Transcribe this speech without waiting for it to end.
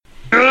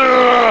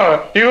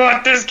You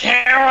want this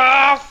camera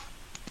off?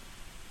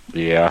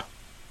 Yeah.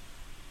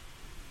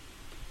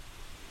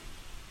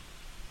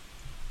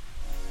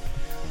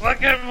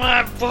 Look at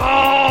my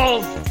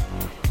balls!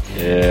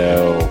 Ew.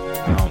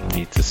 I don't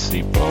need to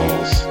see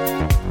balls.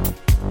 I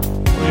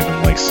don't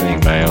even like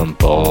seeing my own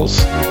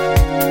balls.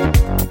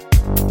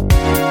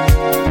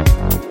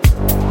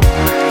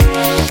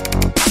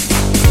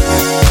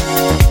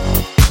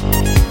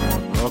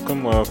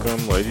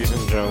 Welcome, ladies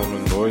and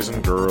gentlemen, boys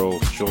and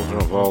girls,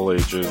 children of all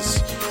ages.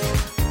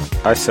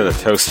 I set a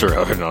toaster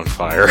oven on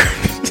fire.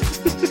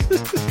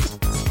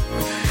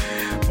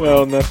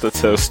 Well, not the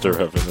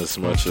toaster oven as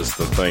much as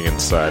the thing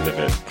inside of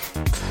it.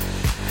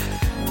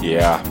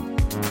 Yeah,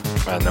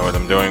 I know what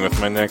I'm doing with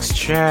my next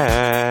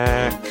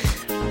check.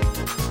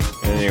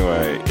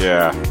 Anyway,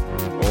 yeah,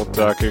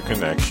 Otaku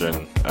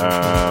Connection.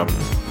 I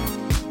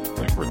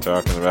think we're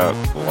talking about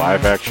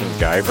live-action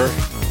Guyver.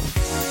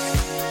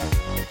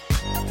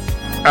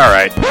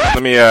 Alright,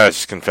 let me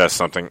just confess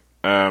something.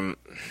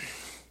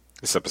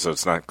 This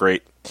episode's not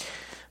great.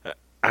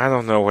 I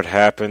don't know what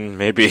happened.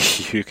 Maybe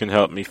you can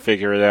help me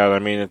figure it out. I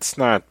mean, it's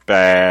not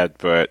bad,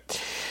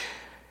 but...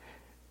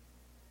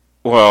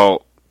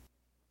 Well,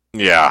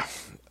 yeah,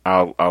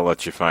 I'll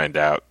let you find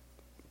out.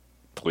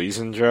 Please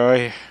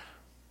enjoy.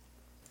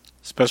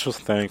 Special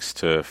thanks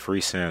to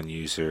Freesound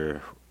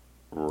user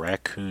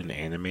Raccoon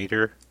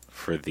Animator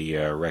for the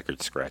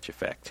record scratch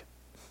effect.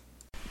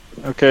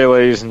 Okay,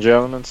 ladies and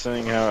gentlemen,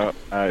 seeing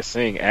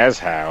as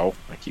how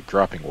I keep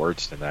dropping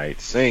words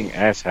tonight, seeing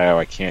as how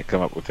I can't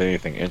come up with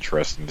anything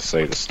interesting to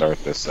say to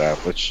start this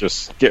out, let's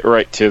just get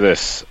right to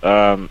this.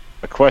 A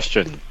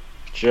question.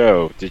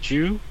 Joe, did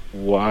you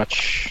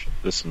watch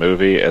this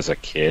movie as a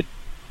kid?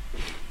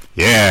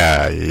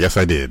 Yeah, yes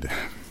I did.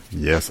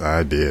 Yes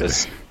I did.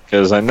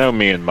 Because I know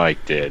me and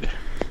Mike did.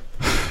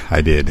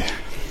 I did.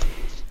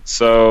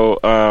 So,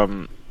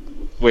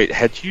 wait,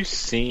 had you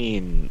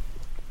seen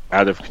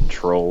Out of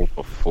Control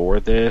before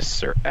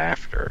this or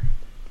after?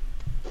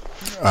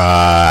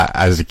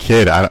 As a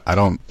kid,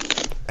 I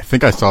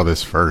think I saw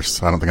this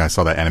first. I don't think I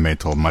saw that anime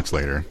until much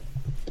later.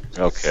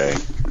 Okay.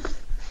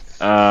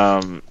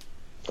 Well,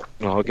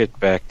 I'll get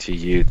back to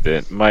you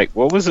then. Mike,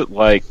 what was it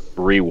like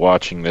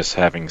rewatching this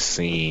having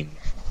seen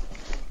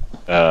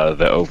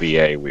the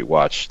OVA we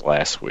watched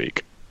last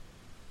week?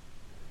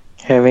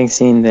 Having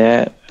seen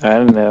that, I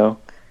don't know.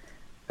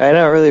 I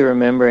don't really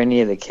remember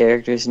any of the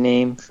characters'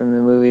 name from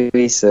the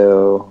movie,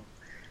 so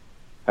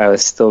I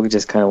was still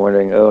just kind of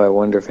wondering, I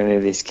wonder if any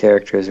of these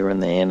characters were in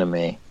the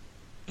anime.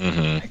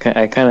 Mm-hmm.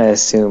 I kind of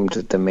assumed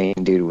that the main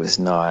dude was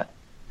not,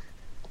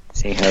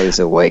 seeing how he's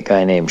a white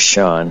guy named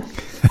Sean.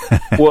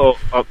 Well,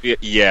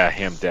 yeah,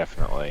 him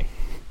definitely.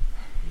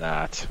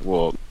 Not.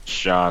 Well,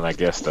 Sean, I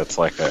guess that's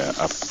like a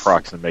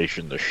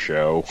approximation to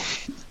show.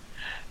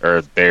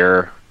 Or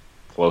their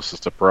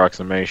closest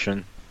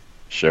approximation.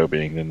 Show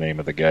being the name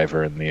of the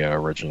Guyver in the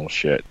original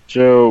shit.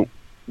 Joe,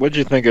 what'd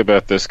you think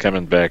about this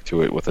coming back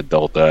to it with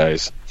adult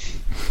eyes?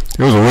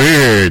 It was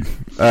weird.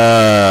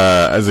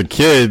 As a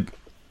kid,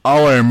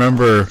 all I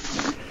remember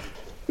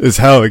is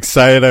how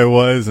excited I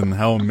was and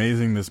how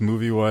amazing this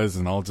movie was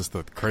and all just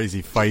the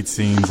crazy fight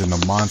scenes and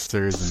the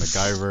monsters and the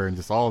Guyver and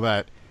just all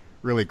that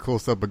really cool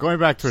stuff. But going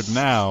back to it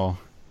now,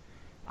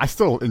 I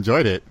still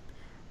enjoyed it.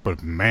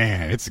 But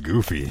man, it's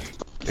goofy.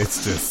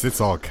 It's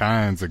all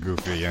kinds of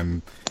goofy,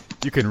 and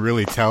you can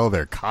really tell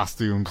their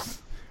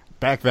costumes.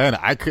 Back then,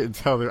 I couldn't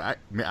tell I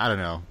don't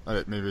know.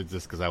 Maybe it's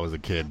just because I was a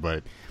kid,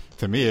 but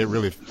to me, it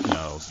really,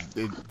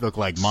 it looked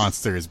like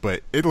monsters,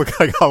 but it looked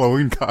like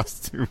Halloween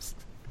costumes.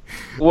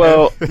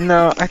 Well,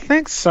 no, I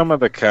think some of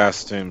the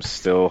costumes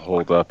still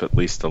hold up at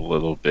least a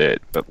little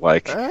bit, but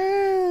like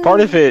part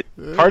of it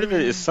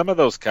is some of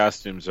those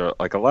costumes are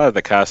like a lot of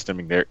the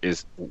costuming there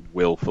is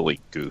willfully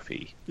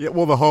goofy. Yeah,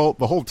 well, the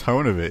whole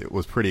tone of it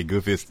was pretty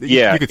goofy.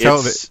 You could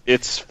tell that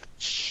it's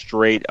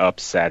straight up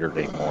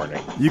Saturday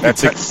morning.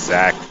 That's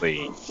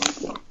exactly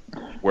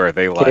where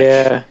they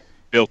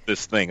built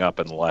this thing up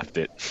and left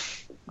it.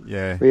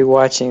 Yeah.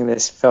 Rewatching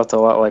this felt a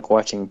lot like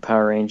watching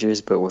Power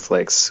Rangers, but with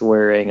like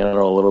swearing and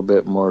a little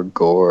bit more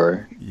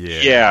gore.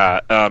 Yeah.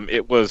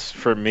 It was,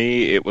 for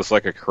me, it was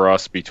like a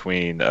cross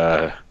between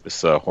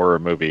this horror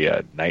movie,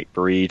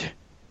 Nightbreed,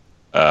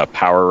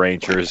 Power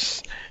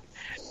Rangers,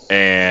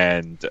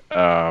 and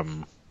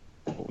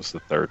what was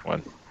the third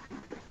one?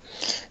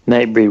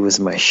 Nightbreed was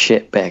my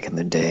shit back in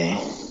the day.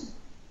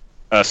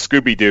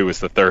 Scooby-Doo was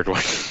the third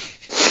one.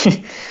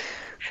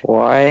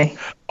 Why?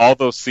 All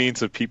those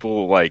scenes of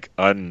people like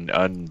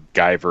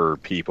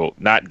un-Guyver people,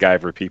 not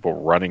Guyver people,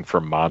 running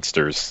from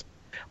monsters.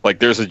 Like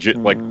there's a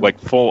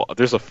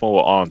there's a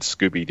full-on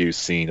Scooby-Doo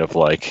scene of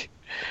like,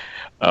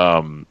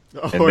 and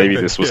maybe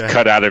this was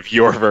cut out of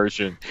your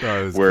version,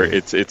 where cool.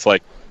 It's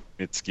like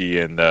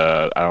Mitski and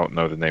I don't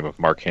know the name of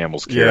Mark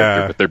Hamill's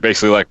character, but they're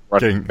basically like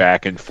running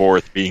back and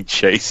forth, being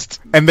chased.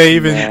 And they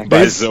even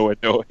by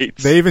Zoanoids.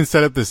 They even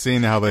set up the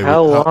scene how they.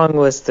 How long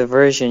was the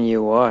version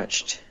you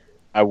watched?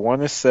 I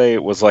want to say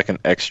it was like an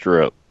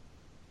extra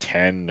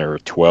 10 or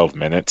 12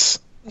 minutes.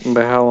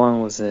 But how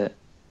long was it?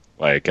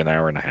 Like an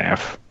hour and a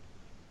half.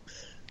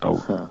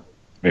 Oh,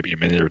 maybe a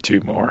minute or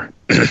two more.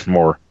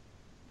 more.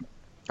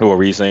 What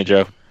were you saying,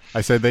 Joe? I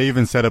said they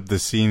even set up the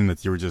scene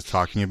that you were just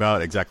talking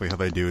about, exactly how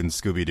they do in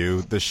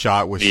Scooby-Doo. The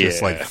shot was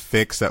just like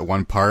fixed at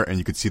one part, and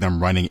you could see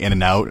them running in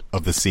and out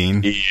of the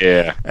scene.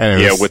 Yeah,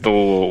 and yeah, with the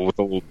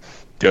little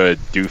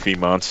doofy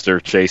monster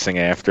chasing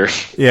after.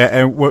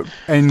 Yeah,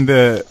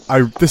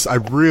 I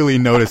really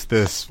noticed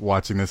this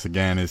watching this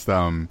again is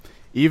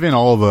even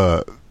all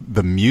the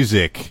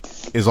music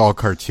is all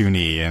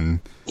cartoony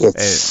and.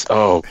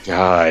 Oh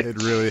god!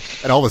 It really,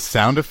 and all the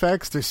sound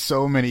effects. There's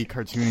so many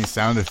cartoony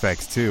sound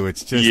effects too.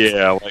 It's just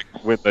like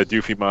when the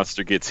doofy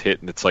monster gets hit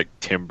and it's like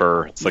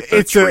timber. It's like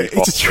it's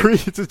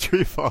a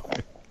tree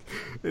falling.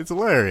 It's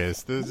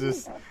hilarious. There's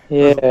just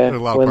a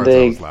lot of when parts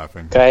I was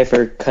laughing.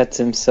 Guyver cuts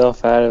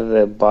himself out of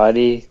the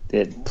body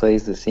that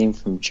plays the theme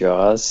from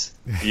Jaws.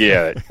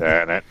 Yeah,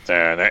 yeah,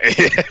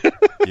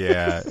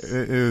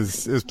 it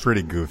was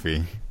pretty goofy.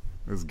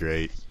 It was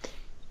great.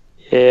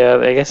 Yeah,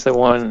 I guess the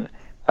one.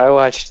 I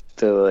watched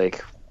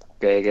the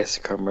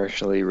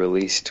commercially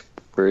released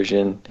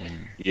version.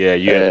 Yeah,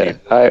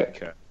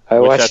 I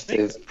watched the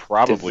The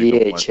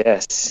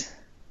VHS.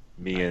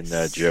 me and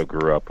Joe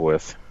grew up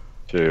with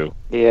too.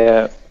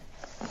 Yeah,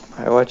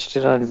 I watched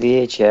it on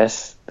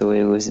VHS the way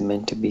it was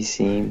meant to be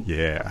seen.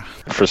 Yeah.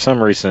 For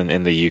some reason,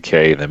 in the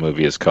UK, the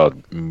movie is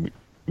called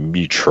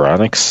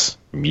Mutronics.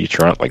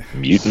 Like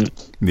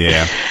mutant.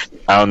 Yeah.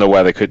 I don't know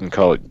why they couldn't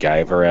call it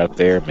Guyver out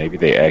there. Maybe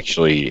they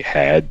actually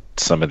had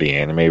some of the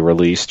anime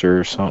released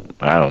or something.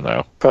 I don't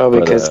know.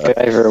 Probably because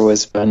Guyver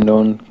was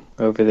unknown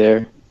over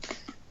there.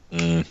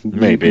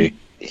 Maybe.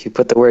 If you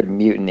put the word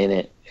mutant in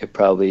it, it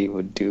probably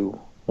would do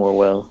more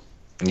well.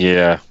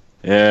 Yeah.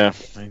 Yeah.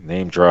 They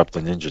name dropped the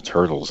Ninja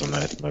Turtles in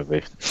that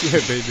movie. Yeah,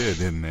 they did,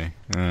 didn't they?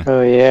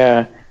 Oh,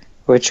 yeah.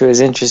 Which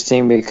was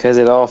interesting because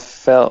it all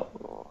felt...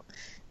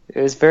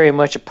 It was very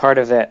much a part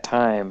of that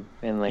time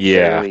in the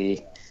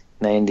early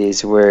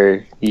 90s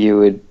where you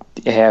would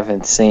have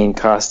insane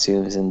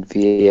costumes and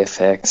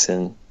VFX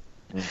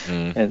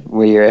and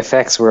where your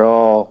effects were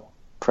all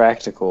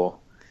practical.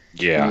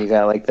 Yeah. And you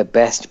got like the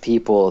best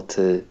people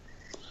to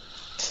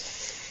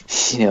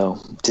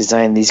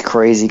design these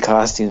crazy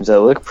costumes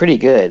that look pretty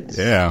good.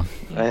 Yeah.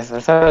 I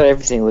thought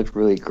everything looked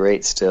really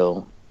great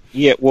still.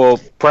 Yeah, well,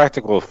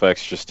 practical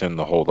effects just tend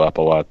to hold up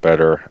a lot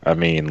better. I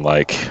mean,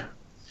 like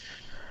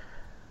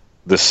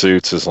the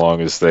suits, as long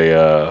as they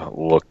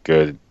look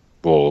good.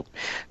 Well,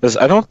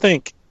 I don't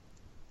think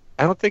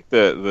the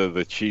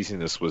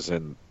cheesiness was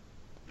in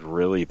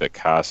really the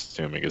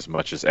costuming as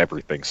much as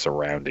everything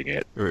surrounding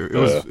it. It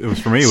was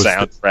for me. It was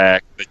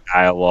soundtrack, the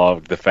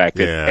dialogue, the fact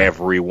that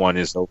everyone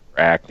is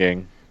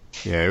overacting.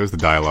 Yeah, it was the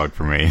dialogue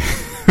for me.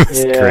 It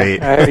was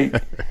great.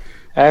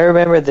 I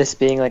remember this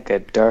being like a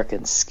dark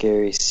and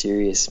scary,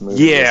 serious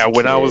movie. Yeah,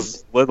 when I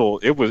was little,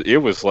 it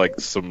was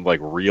like some like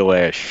real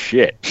ass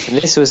shit. And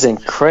this was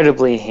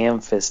incredibly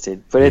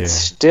ham-fisted, but it's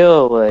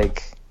still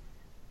like.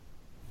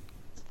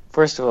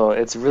 First of all,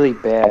 it's really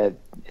bad.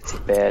 It's a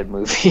bad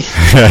movie,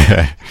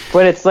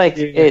 but it's like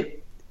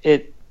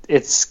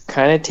it's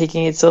kind of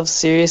taking itself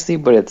seriously,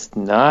 but it's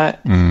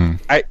not.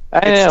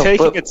 It's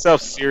taking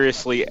itself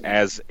seriously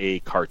as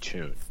a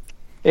cartoon.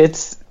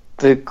 It's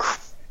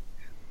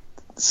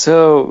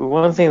So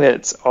one thing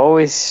that's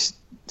always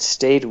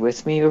stayed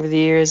with me over the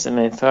years, and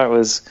I thought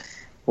was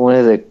one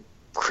of the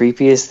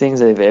creepiest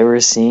things I've ever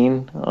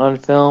seen on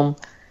film,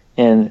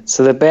 and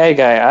so the bad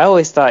guy, I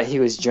always thought he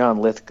was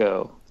John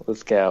Lithgow.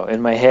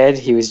 In my head,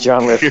 he was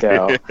John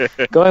Lithgow.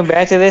 Going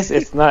back to this,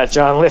 it's not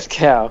John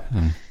Lithgow.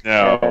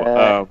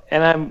 No,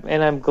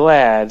 and I'm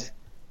glad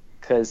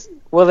because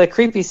the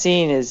creepy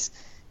scene is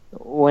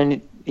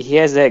when he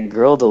has that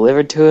girl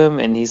delivered to him,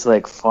 and he's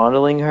like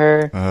fondling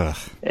her.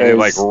 And he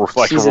like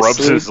rubs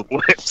his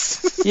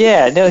lips.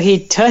 Yeah, no,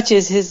 he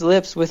touches his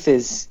lips with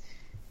his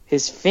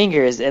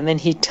fingers, and then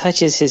he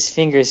touches his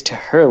fingers to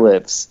her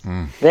lips.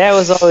 That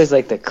was always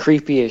like the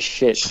creepiest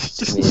shit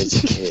to me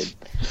as a kid.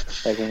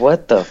 Like,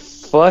 what the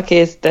fuck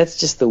that's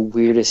just the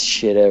weirdest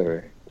shit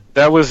ever.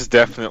 That was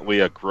definitely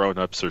a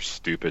grown-ups are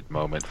stupid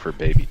moment for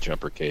Baby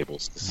Jumper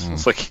Cables.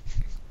 It's like,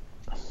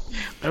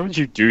 why would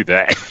you do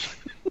that?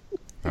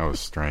 That was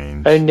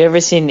strange. I've never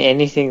seen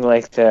anything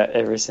like that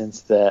ever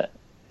since that.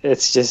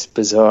 It's just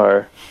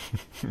bizarre.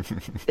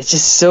 It's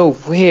just so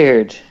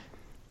weird.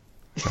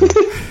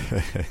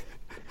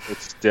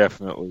 It's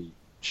definitely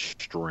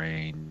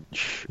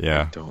strange.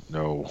 Yeah. I don't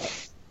know.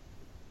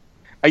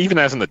 Even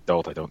as an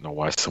adult, I don't know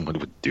why someone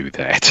would do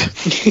that.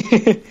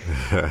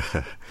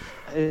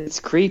 It's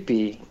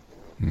creepy.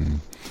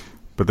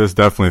 But this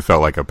definitely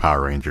felt like a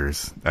Power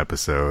Rangers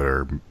episode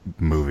or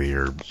movie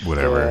or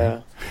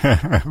whatever.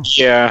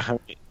 Yeah.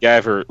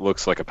 Guyver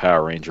looks like a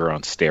Power Ranger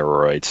on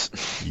steroids.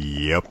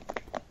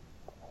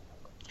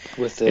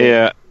 With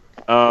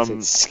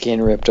its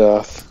skin ripped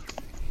off.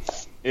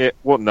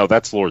 Well, no,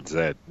 that's Lord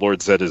Zed.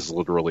 Lord Zed is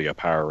literally a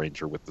Power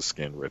Ranger with the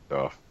skin ripped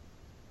off.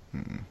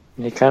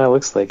 He kind of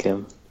looks like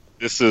him.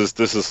 This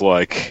is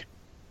like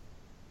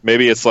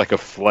maybe it's like a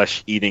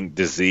flesh-eating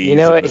disease. You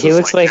know what? He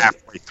looks like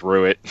halfway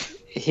through it.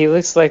 He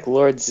looks like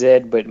Lord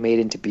Zed, but made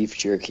into beef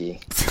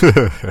jerky.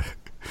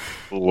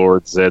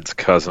 Lord Zed's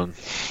cousin.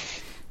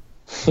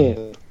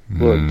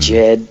 Lord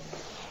Jed.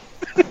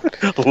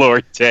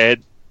 Lord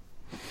Ted.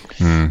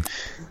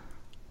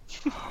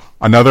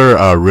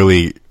 Another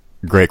really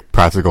great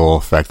practical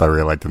effect I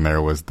really liked in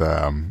there was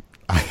the.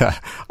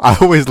 I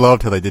always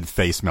loved how they did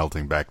face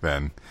melting back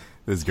then.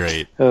 It was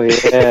great. Oh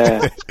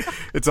yeah,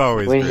 It's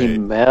always when great. he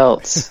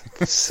melts,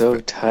 so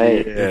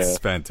tight. It's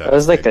fantastic. That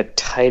was like the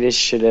tightest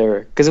shit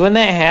ever. Because when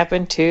that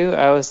happened too,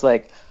 I was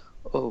like,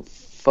 "Oh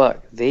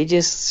fuck!" They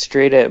just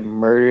straight up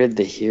murdered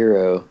the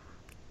hero.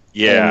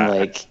 Yeah. And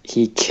like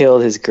he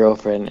killed his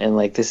girlfriend, and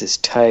like this is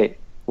tight.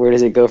 Where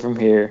does it go from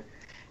here?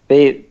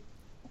 They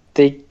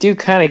do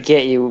kind of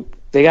get you.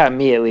 They got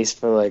me at least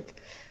for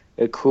like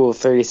a cool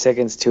 30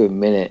 seconds to a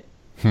minute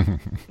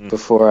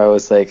before I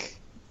was like.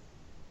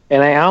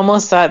 And I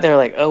almost thought they're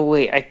like, oh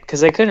wait,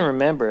 because I couldn't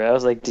remember. I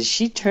was like, did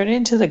she turn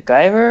into the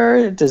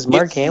Guyver? Or does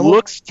Mark Hamill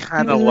looks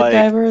kind of the like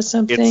Guyver or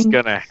something? it's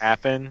gonna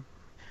happen.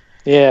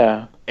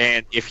 Yeah.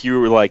 And if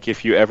you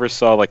ever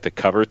saw like the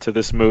cover to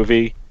this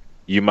movie,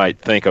 you might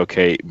think,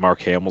 okay,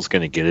 Mark Hamill's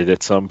gonna get it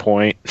at some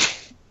point,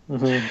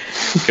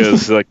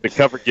 because like the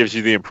cover gives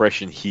you the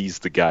impression he's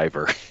the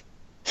Guyver.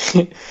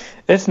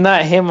 That's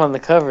not him on the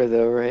cover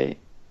though, right?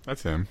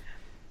 That's him.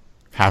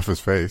 Half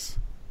his face.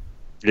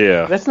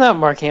 Yeah, That's not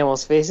Mark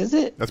Hamill's face, is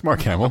it? That's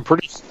Mark Hamill.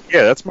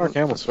 that's Mark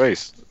Hamill's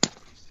face.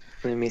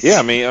 Let me see. Yeah,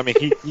 I mean,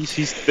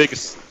 he's the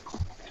biggest,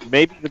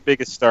 maybe the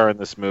biggest star in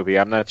this movie.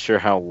 I'm not sure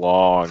how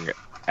long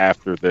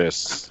after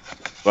this,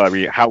 but I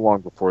mean, how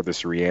long before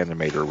this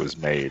Reanimator was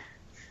made.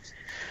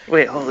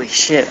 Wait, holy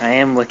shit! I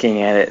am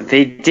looking at it.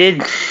 They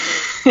did.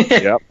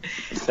 Yep.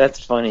 That's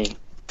funny.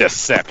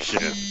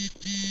 Deception.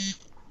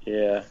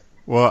 Yeah.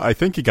 Well, I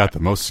think he got the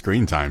most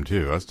screen time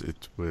too. That's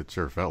what it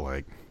sure felt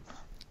like.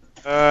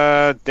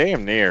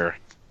 Damn near.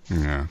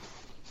 Yeah.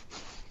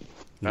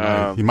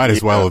 He might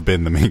as well have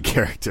been the main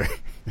character.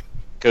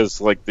 Because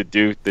like the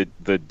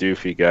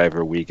doofy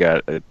Guyver we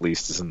got at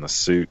least is in the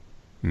suit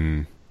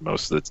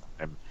most of the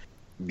time.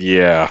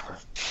 Yeah.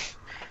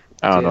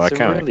 I don't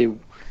know.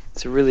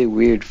 It's a really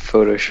weird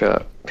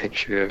Photoshop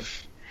picture of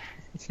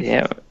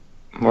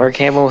Mark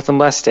Hamill with a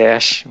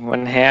mustache,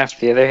 one half,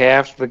 the other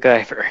half the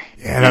Guyver.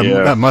 Yeah,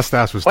 that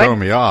mustache was throwing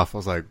me off. I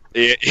was like,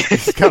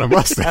 he's got a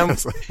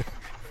mustache.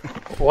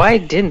 Why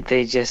didn't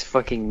they just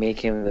fucking make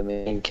him the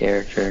main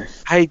character?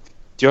 I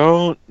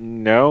don't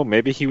know.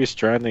 Maybe he was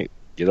trying to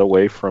get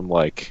away from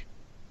like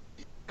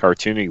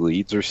cartoony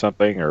leads or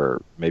something,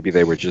 or maybe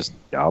they were just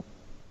dumb.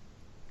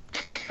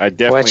 I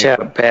definitely Watch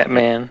out,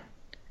 Batman.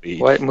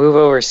 What? Move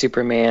over,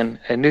 Superman.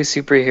 A new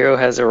superhero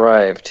has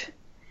arrived.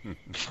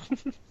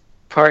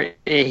 Part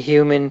a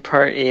human,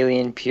 part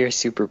alien, pure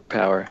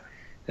superpower.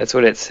 That's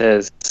what it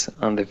says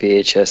on the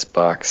VHS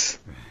box.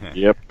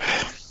 Yep.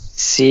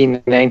 See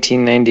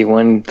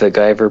 1991 The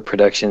Guyver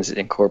Productions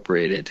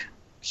Incorporated.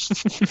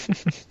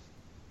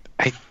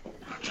 I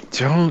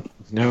don't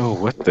know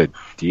what the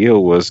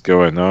deal was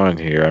going on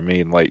here. I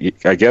mean,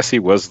 like, I guess he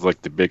was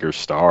like the bigger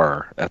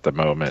star at the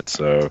moment,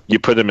 so you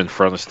put him in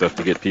front of stuff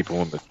to get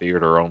people in the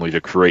theater only to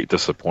create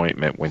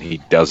disappointment when he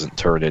doesn't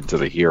turn into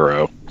the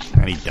hero.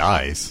 And he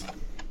dies.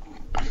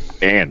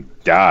 And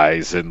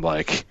dies in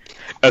like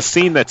a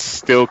scene that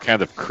still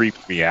kind of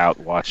creeped me out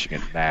watching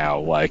it now.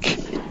 Like,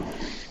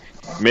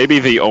 maybe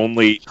the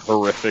only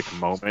horrific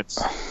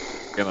moments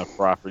in a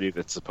property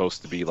that's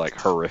supposed to be like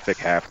horrific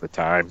half the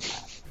time.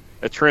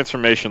 That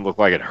transformation looked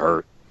like it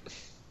hurt.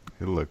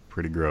 It looked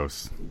pretty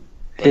gross.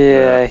 But,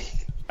 Yeah.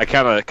 I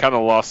kind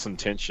of lost some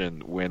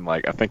tension when,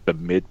 like, I think the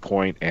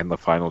midpoint and the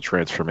final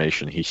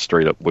transformation, he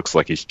straight up looks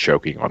like he's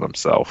choking on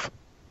himself.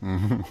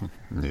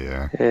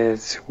 Yeah.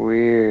 It's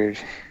weird.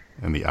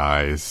 And the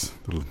eyes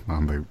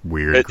on the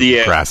weird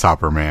Yeah.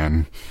 grasshopper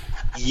man.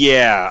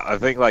 Yeah, I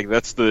think like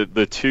that's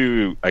the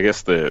two, I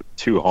guess the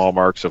two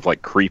hallmarks of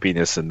like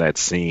creepiness in that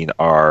scene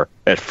are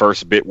at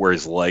first bit where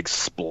his legs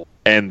split,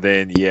 and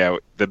then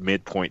the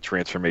midpoint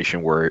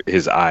transformation where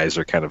his eyes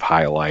are kind of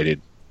highlighted.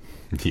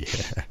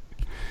 Yeah.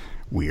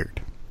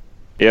 Weird.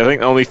 Yeah, I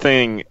think the only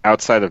thing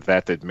outside of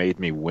that made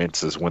me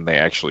wince is when they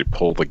actually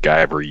pull the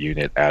Guyver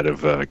unit out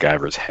of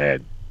Guyver's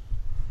head.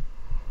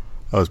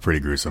 That was pretty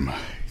gruesome.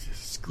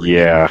 Screaming.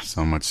 Yeah.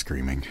 So much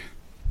screaming.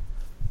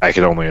 I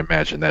can only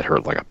imagine that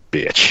hurt like a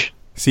bitch.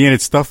 See, and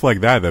it's stuff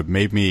like that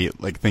made me,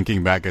 like,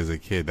 thinking back as a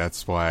kid.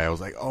 That's why I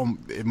was like, oh,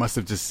 it must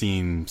have just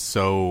seemed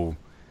so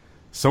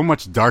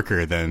much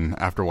darker than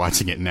after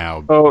watching it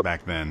now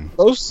back then.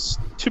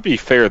 To be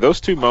fair,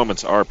 those two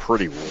moments are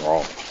pretty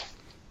raw.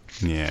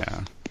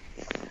 Yeah.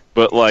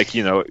 But, like,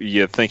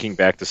 you're thinking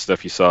back to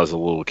stuff you saw as a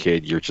little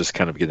kid, you're just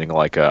kind of getting,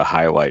 like, a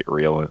highlight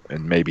reel,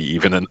 and maybe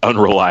even an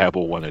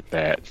unreliable one at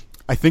that.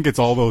 I think it's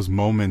all those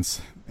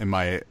moments in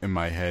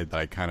my head that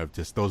I kind of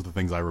just, those are the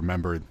things I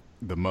remembered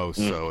the most.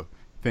 So,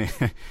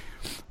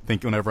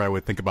 think whenever I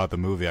would think about the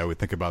movie, I would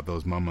think about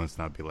those moments,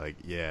 and I'd be like,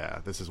 yeah,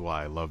 this is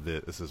why I loved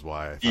it. This is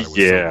why I thought it was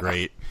so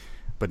great.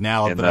 But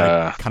now that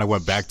I kind of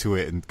went back to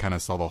it and kind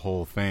of saw the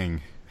whole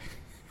thing,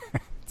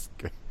 it's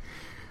good.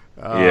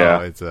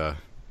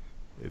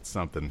 It's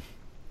something.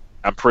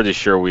 I'm pretty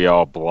sure we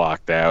all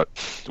blocked out,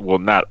 well,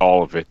 not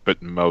all of it,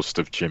 but most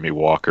of Jimmy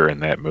Walker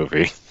in that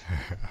movie.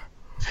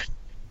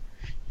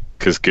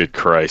 Because, good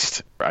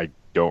Christ, I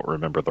don't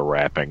remember the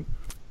rapping.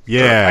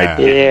 Yeah.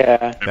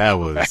 Yeah. That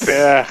was.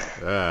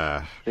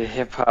 The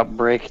hip hop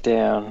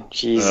breakdown.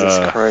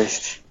 Jesus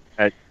Christ.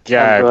 God,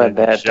 I'm glad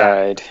that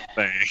died.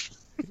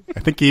 I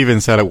think he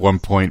even said at one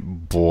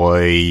point,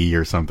 boy,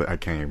 or something. I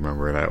can't even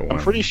remember that one.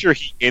 I'm pretty sure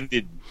he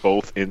ended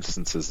both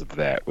instances of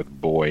that with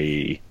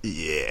boy.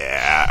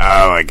 Yeah.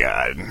 Oh, my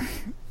God.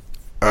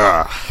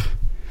 Ugh.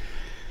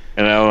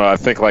 And I don't know, I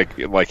think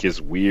like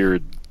his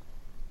weird,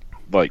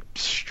 like,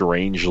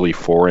 strangely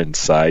foreign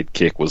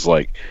sidekick was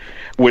like,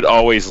 would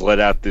always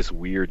let out this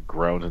weird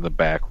groan in the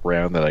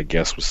background that I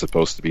guess was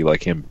supposed to be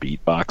like him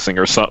beatboxing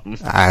or something.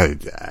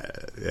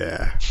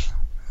 Yeah.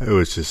 It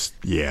was just,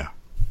 yeah.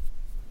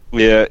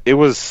 Yeah,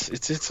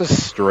 it's a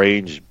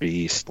strange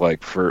beast,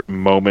 like, for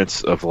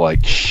moments of,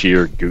 like,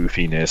 sheer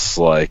goofiness,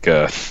 like,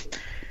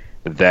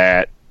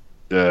 that,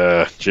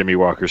 Jimmy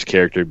Walker's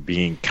character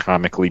being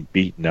comically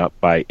beaten up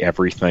by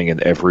everything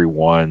and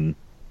everyone,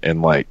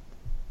 and, like,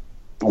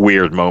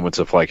 weird moments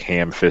of, like,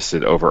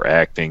 ham-fisted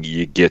overacting.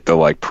 You get the,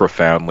 like,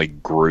 profoundly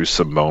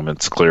gruesome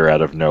moments clear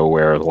out of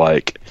nowhere,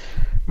 like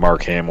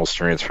Mark Hamill's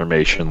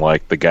transformation,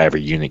 like the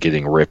Guyver unit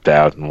getting ripped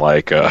out, and,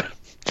 like,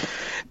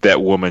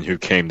 that woman who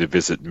came to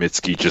visit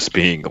Mitski just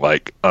being,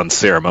 like,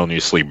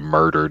 unceremoniously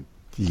murdered.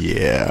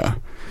 Yeah.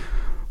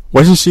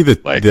 Wasn't she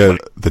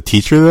the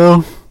teacher,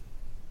 though?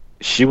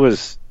 She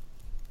was...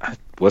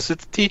 Was it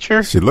the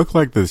teacher? She looked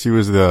like she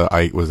was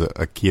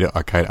Akita,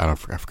 I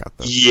forgot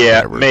the...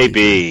 Yeah,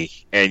 maybe.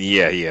 Teacher. And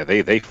yeah,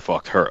 they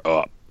fucked her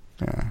up.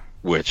 Yeah.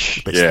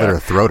 Which, they slit her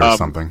throat or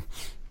something.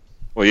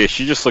 Well, yeah,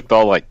 she just looked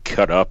all, like,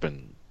 cut up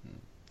and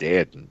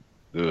dead. And,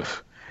 ugh.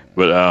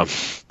 But, a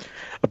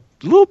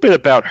little bit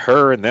about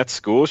her and that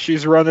school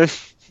she's running.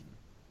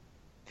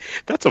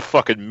 That's a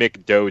fucking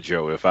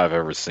McDojo if I've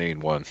ever seen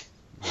one.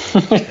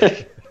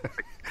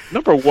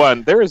 Number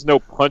one, there is no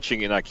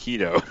punching in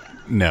Aikido.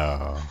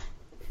 No.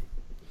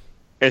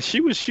 And she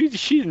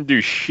didn't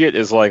do shit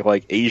as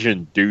like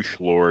Asian douche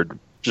lord,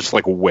 just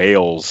like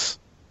wails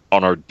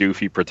on our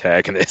doofy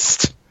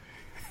protagonist.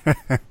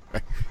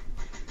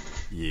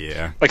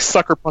 Yeah. Like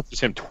sucker punches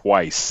him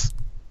twice.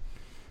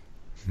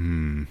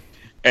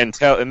 And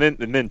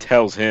then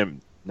tells him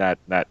not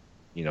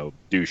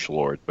douche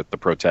lord, but the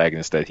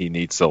protagonist that he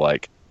needs to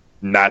like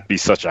not be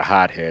such a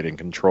hothead and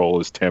control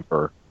his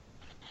temper.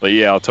 But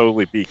yeah, I'll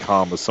totally be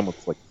calm with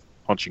someone's like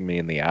punching me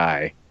in the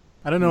eye.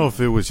 I don't know if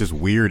it was just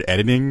weird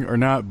editing or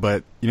not,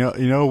 but you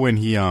know when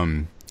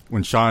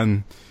when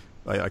Sean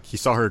like he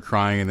saw her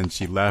crying and then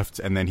she left,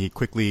 and then he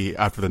quickly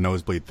after the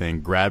nosebleed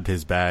thing grabbed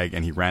his bag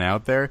and he ran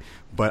out there.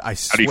 But I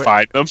swear, how do you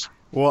find them?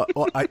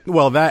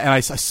 I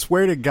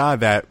swear to God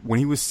that when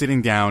he was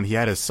sitting down, he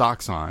had his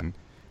socks on,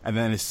 and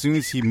then as soon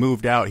as he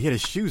moved out, he had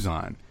his shoes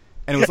on,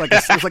 and it was like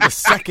a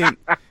second.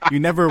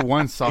 You never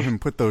once saw him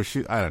put those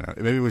shoes. I don't know.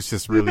 Maybe it was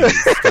just really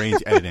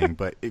strange editing.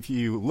 But if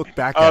you look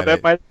back at it,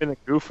 that might have been a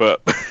goof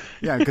up.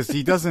 Yeah, because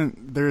he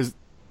doesn't.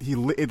 He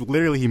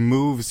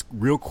moves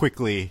real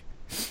quickly.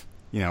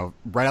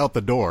 Right out the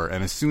door,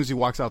 and as soon as he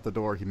walks out the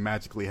door, he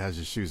magically has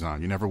his shoes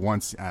on. You never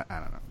once. I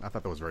don't know. I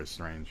thought that was very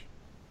strange.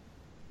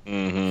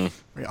 Mm-hmm.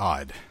 Very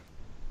odd.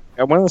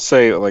 I want to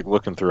say, like,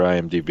 looking through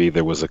IMDb,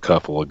 there was a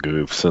couple of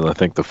goofs, and I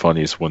think the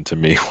funniest one to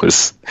me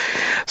was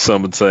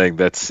someone saying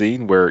that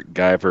scene where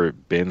Guyver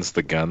bends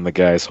the gun the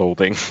guy's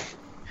holding.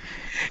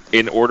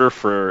 In order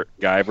for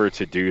Guyver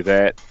to do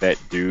that, that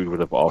dude would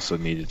have also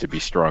needed to be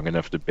strong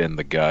enough to bend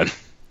the gun.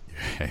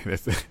 Yeah,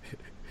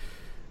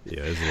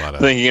 there's a lot of...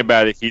 Thinking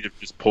about it, he'd have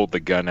just pulled the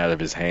gun out of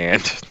his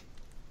hand.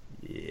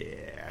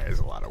 Yeah, there's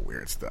a lot of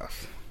weird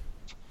stuff.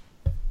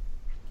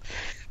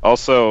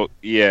 Also,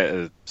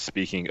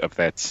 speaking of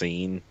that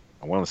scene,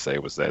 I want to say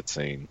it was that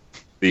scene.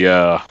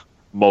 The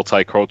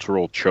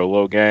multicultural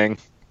Cholo gang.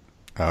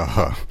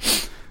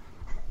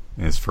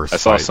 His first I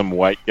saw fight. some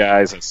white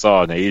guys. I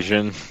saw an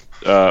Asian.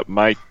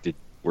 Mike,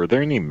 were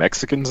there any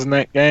Mexicans in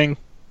that gang?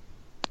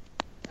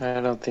 I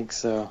don't think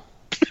so.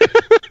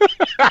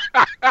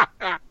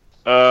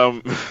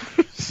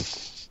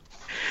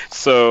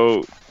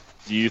 So,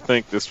 do you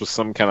think this was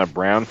some kind of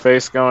brown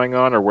face going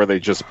on, or were they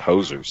just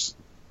posers?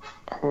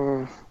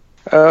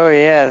 Oh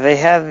yeah, they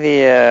had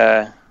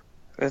the.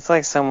 It's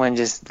like someone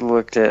just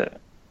looked at.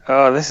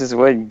 Oh, this is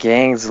what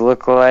gangs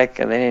look like,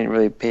 and they didn't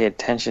really pay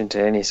attention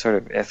to any sort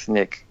of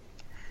ethnic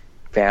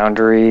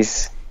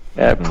boundaries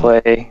at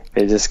play.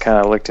 They just kind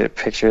of looked at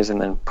pictures and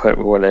then put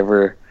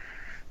whatever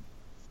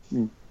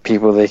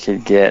people they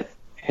could get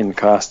in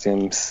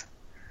costumes.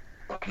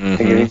 I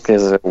think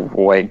there's a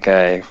white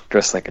guy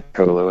dressed like a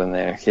Cholo in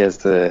there. He has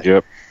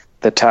the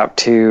top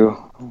two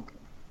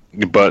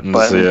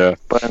buttons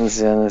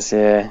in this,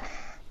 yeah.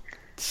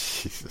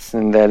 Jesus.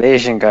 And that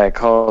Asian guy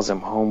calls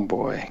him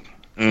homeboy.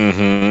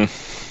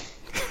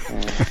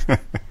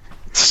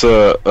 It's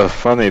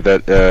funny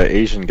that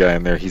Asian guy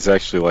in there. He's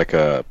actually like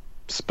a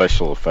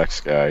special effects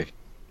guy.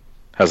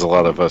 Has a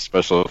lot of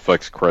special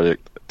effects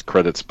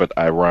credits, but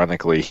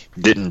ironically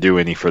didn't do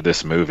any for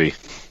this movie.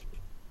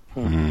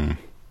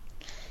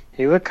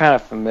 He looked kind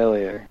of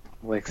familiar,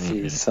 like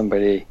he's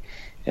somebody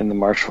in the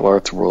martial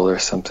arts world or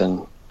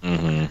something.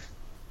 Mm-hmm.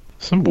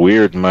 Some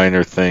weird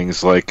minor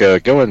things, like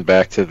going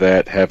back to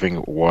that,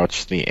 having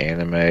watched the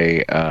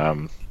anime, I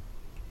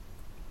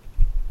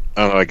don't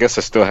know, I guess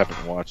I still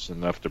haven't watched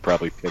enough to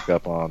probably pick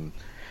up on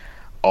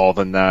all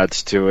the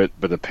nods to it,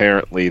 but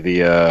apparently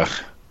the, I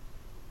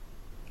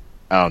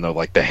don't know,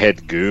 like the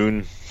head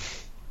goon,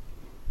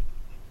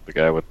 the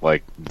guy with,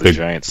 like, the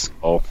giant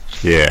skull.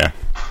 Yeah.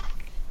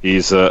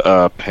 He's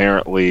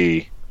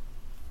apparently...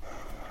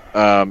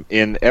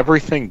 in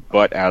Everything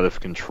But Out of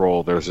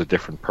Control, there's a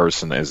different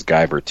person as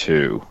Guyver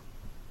 2.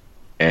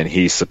 And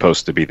he's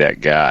supposed to be that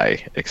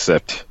guy,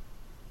 except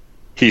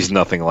he's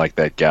nothing like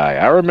that guy.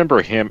 I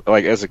remember him,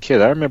 like, as a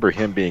kid, I remember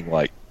him being,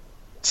 like,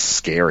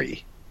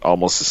 scary.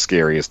 Almost as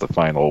scary as the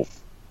final...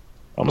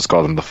 I almost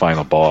called him the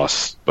final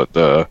boss, but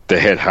the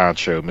head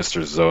honcho,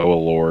 Mr.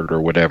 Zoalord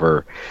or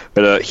whatever.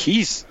 But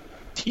he's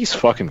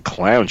fucking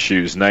clown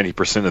shoes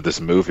 90% of this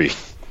movie.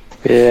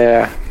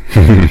 Yeah.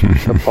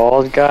 The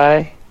bald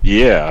guy?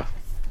 Yeah.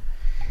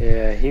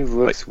 Yeah, he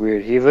looks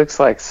weird. He looks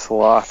like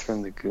Sloth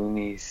from the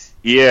Goonies.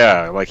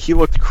 Yeah, like he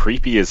looked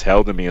creepy as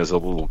hell to me as a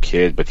little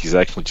kid, but he's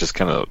actually just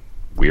kind of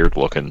weird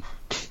looking.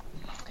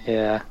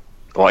 Yeah.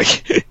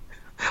 Like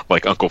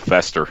Uncle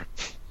Fester.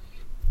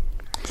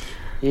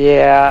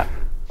 Yeah.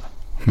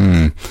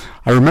 I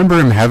remember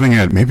him having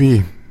a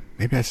maybe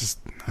I just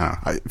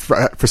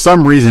for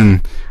some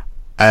reason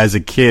as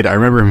a kid I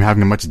remember him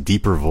having a much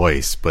deeper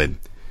voice, but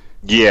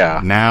yeah,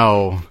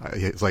 now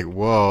it's like,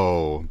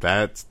 whoa,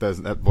 that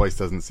voice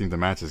doesn't seem to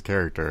match his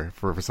character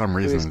for some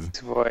reason. His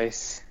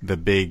voice. The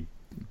big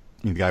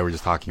guy we're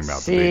just talking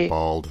about, See, the big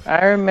bald.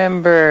 I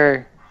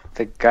remember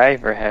the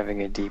Guyver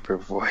having a deeper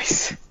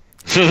voice.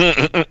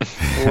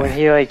 When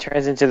he like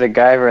turns into the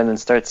Guyver and then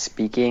starts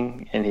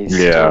speaking, and he's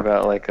still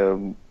about like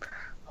a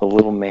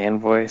little man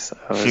voice.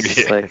 I was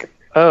just like,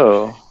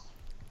 oh,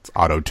 it's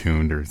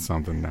auto-tuned or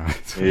something now.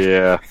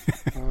 Yeah.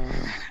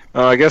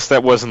 I guess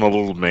that wasn't a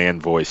little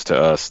man voice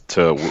to us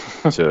to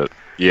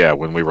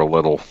when we were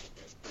little.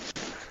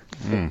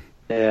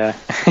 Yeah.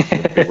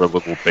 We were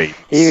little babies.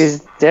 He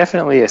was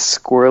definitely a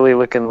squirrely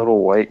looking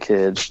little white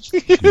kid.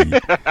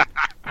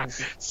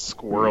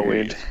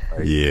 Squirrely.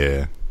 Right?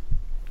 Yeah.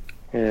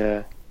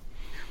 Yeah.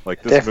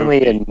 Like this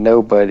definitely movie, a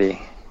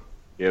nobody.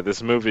 Yeah,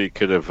 this movie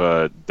could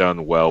have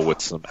done well with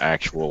some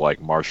actual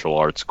like martial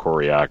arts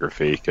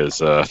choreography,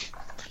 because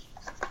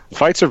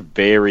fights are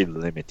very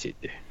limited.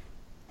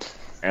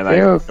 And I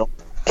don't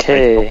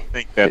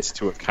think that's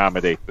to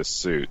accommodate the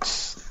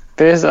suits.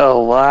 There's a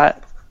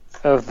lot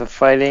of the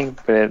fighting,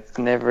 but it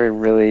never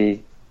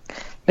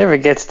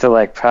gets to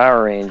like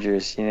Power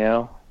Rangers, you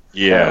know?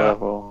 Yeah.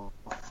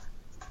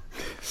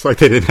 It's like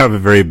they didn't have a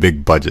very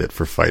big budget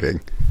for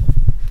fighting.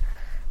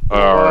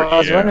 I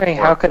was wondering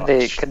how could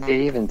they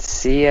even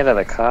see out of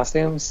the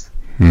costumes?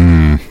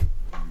 I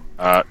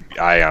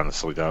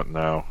honestly don't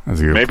know. That's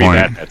a good Maybe point.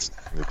 that had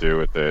something to do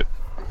with it.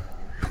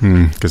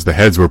 Because the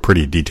heads were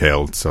pretty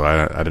detailed, so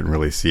I didn't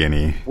really see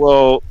any.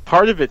 Well,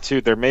 part of it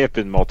too, there may have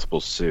been multiple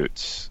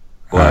suits.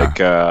 Like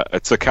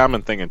it's a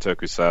common thing in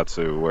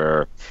tokusatsu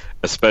where,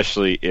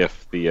 especially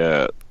if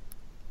the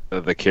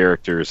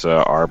character's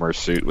armor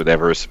suit,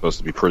 whatever, is supposed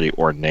to be pretty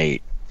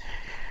ornate,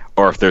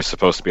 or if there's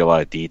supposed to be a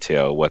lot of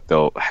detail, what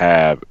they'll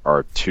have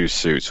are two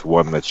suits.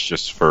 One that's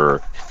just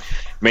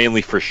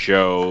mainly for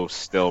show,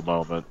 still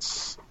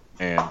moments,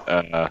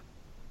 and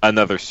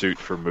another suit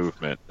for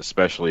movement,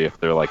 especially if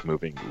they're like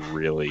moving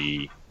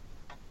really,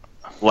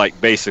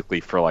 like basically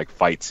for like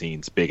fight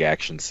scenes, big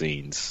action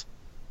scenes.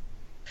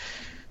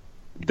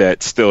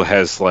 That still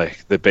has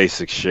like the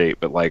basic shape,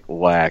 but like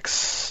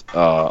lacks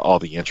all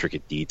the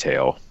intricate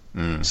detail.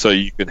 So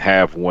you can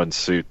have one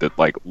suit that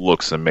like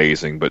looks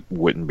amazing, but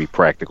wouldn't be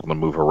practical to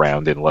move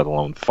around in, let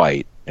alone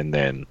fight, and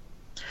then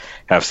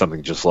have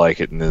something just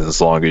like it. And then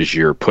as long as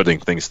you're putting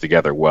things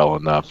together well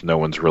enough, no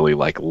one's really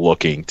like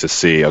looking to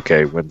see,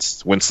 okay,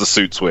 when's the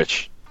suit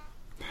switch?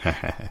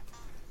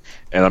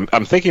 And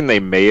I'm thinking they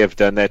may have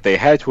done that. They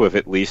had to have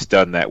at least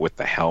done that with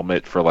the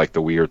helmet for like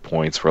the weird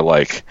points where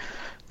like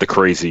the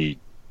crazy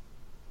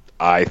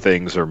eye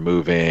things are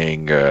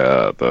moving,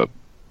 the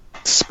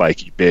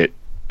spiky bit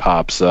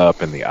pops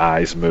up and the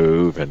eyes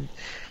move, and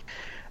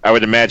I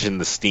would imagine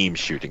the steam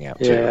shooting out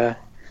too.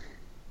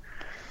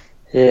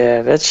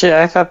 Yeah, that shit,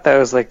 I thought that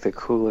was like the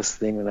coolest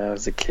thing when I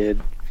was a kid.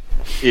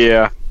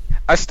 Yeah.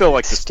 I still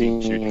like the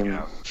steam shooting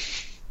out.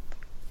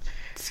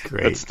 It's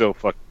great. That's still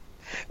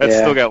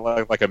still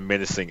got like a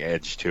menacing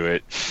edge to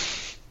it.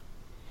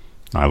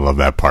 I love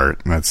that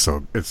part. It's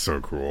so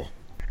cool.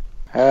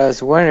 I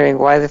was wondering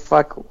why the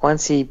fuck,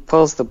 once he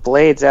pulls the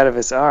blades out of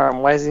his arm,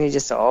 why doesn't he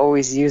just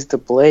always use the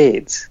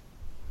blades?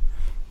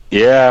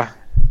 Yeah.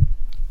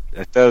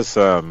 It does,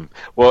 well,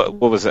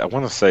 what was it? I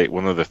want to say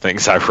one of the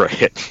things I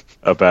read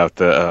about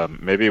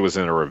maybe it was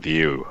in a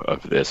review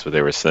of this, but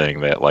they were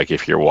saying that, like,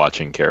 if you're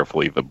watching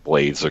carefully, the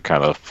blades are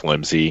kind of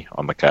flimsy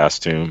on the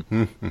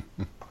costume.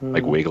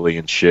 Like, wiggly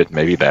and shit.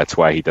 Maybe that's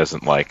why he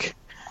doesn't, like,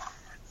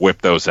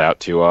 whip those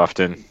out too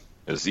often.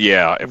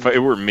 Yeah, if it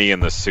were me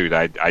in the suit,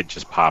 I'd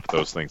just pop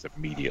those things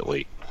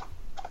immediately.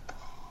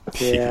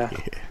 Yeah.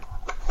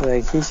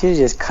 Like, he should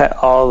just cut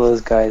all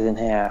those guys in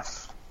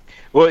half.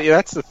 Well, yeah,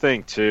 that's the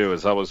thing, too,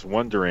 is I was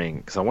wondering,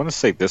 because I want to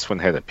say this one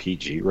had a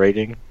PG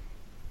rating.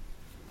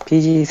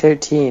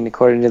 PG-13,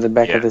 according to the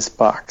back of this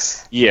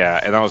box. Yeah,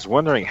 and I was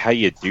wondering how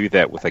you do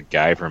that with a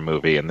Guyver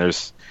movie, and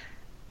there's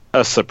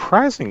a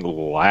surprising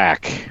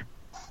lack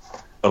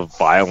of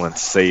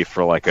violence, save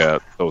for, like,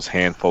 those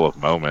handful of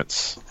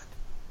moments.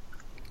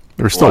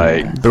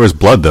 There was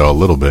blood, though, a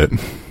little bit.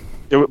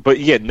 But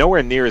yeah,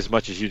 nowhere near as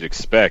much as you'd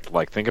expect.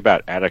 Like, think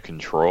about Out of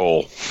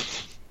Control,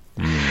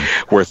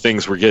 where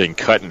things were getting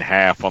cut in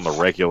half on the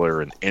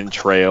regular, and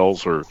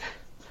entrails were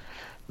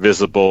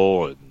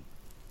visible, and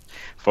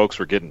folks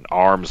were getting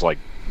arms, like,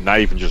 not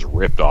even just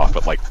ripped off,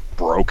 but, like,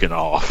 broken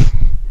off.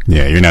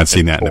 Yeah, you're not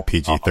seeing that in a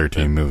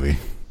PG-13 movie.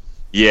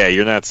 Yeah,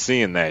 you're not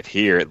seeing that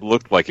here. It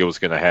looked like it was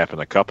going to happen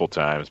a couple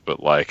times, but,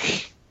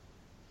 like...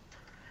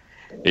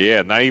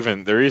 Yeah,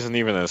 there isn't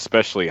even an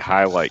especially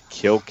high like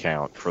kill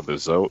count for the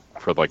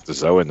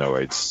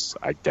Zoanoids.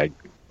 I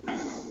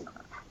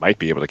might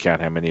be able to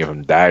count how many of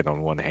them died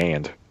on one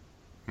hand.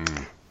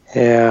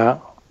 Yeah.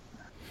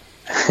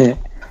 I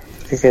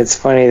think it's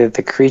funny that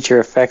the creature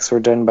effects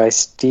were done by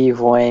Steve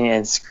Wang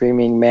and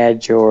Screaming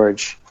Mad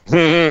George.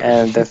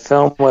 And the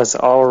film was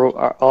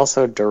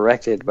also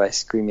directed by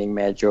Screaming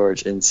Mad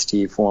George and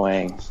Steve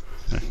Wang.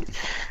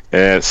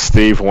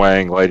 Steve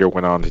Wang later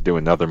went on to do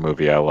another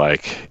movie I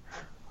like,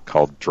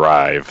 called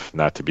Drive,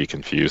 not to be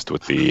confused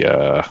with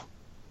the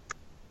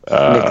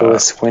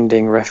Nicholas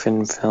Winding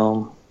Refn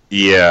film.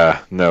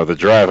 Yeah, no, the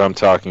Drive I'm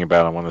talking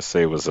about, I want to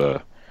say was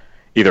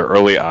either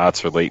early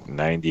aughts or late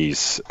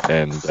 90s,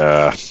 and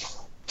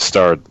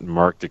starred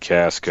Mark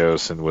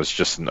Dacascos and was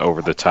just an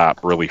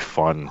over-the-top, really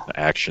fun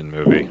action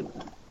movie.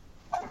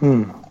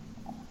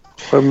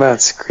 What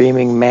about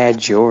Screaming Mad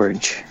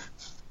George?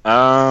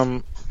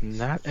 Not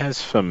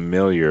as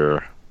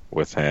familiar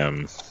with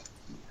him.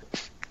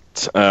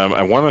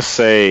 I want to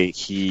say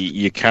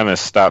you kind of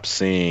stopped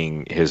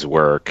seeing his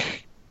work,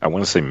 I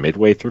want to say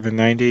midway through the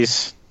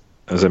 90s.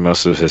 As in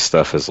most of his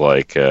stuff is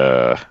like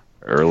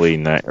early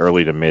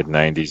to mid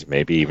 90s,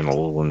 maybe even a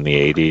little in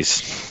the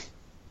 80s.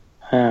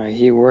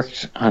 He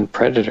worked on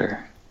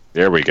Predator.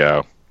 There we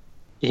go.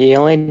 He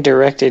only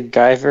directed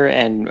Guyver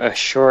and a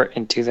short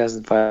in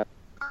 2005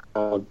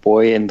 called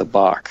Boy in the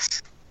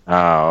Box.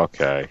 Oh,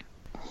 okay.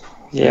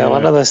 Yeah, a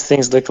lot of those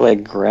things look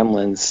like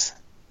Gremlins.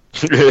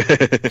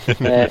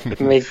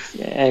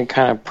 And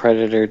kind of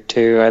Predator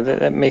too.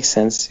 That makes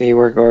sense. He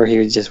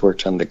just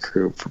worked on the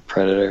crew for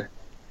Predator.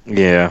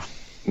 Yeah.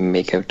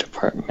 Makeup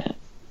department.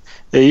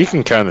 Yeah, you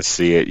can kind of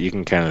see it. You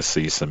can kind of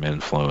see some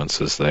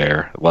influences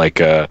there. Like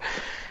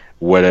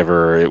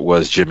whatever it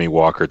was Jimmy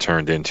Walker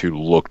turned into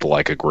looked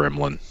like a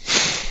gremlin.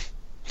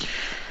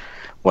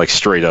 Like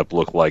straight up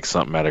looked like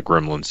something out of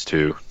Gremlins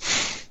 2.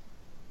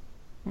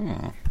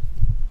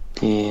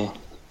 Yeah.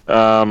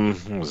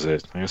 What was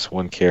it? I guess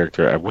one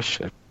character.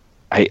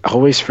 I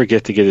always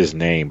forget to get his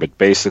name, but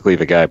basically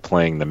the guy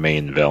playing the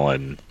main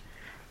villain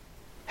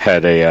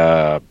had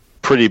a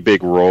pretty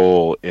big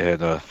role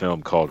in a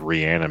film called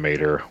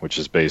Reanimator, which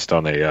is based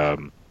on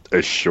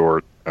a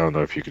short, I don't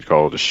know if you could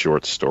call it a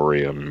short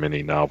story, a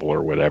mini novel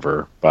or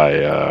whatever,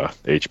 by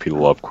H.P.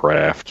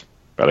 Lovecraft,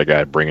 about a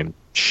guy bringing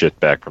shit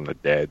back from the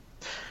dead.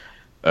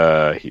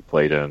 He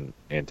played an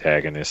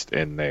antagonist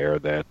in there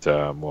that,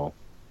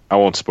 I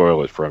won't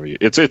spoil it from you.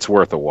 It's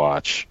worth a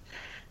watch.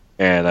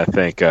 And I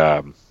think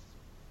the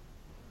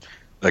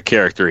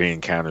character he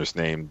encounters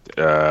named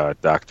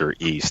Dr.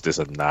 East is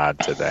a nod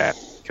to that,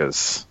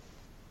 because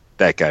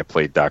that guy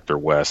played Dr.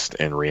 West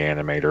in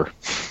Reanimator.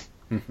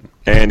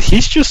 And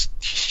he's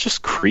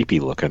just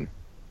creepy looking.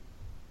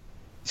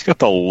 He's got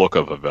the look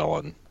of a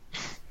villain.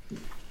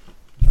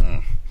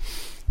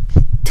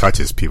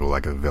 Touches people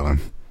like a villain.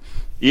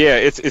 Yeah,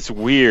 it's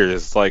weird.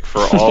 It's like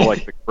for all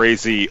like the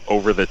crazy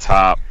over the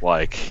top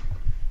like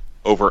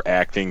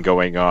overacting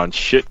going on,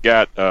 shit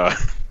got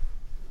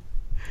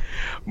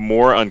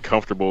more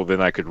uncomfortable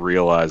than I could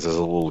realize as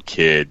a little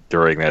kid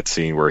during that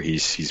scene where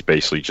he's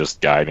basically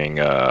just guiding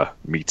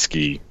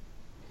Mitsuki,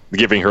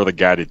 giving her the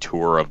guided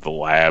tour of the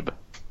lab.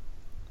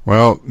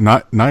 Well,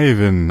 not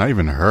even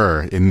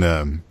her. In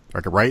the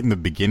right in the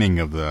beginning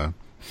of the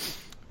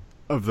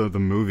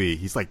movie,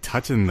 he's like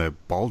touching the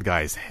bald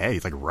guy's head.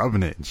 He's like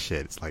rubbing it and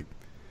shit. It's like,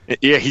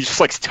 yeah, he just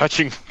likes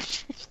touching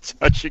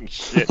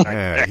shit.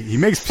 Yeah, he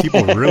makes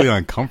people really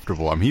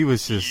uncomfortable. I mean, he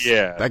was just,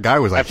 that guy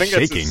was like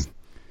shaking.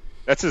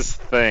 That's his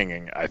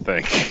thing, I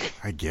think.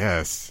 I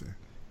guess.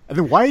 And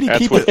then why did he That's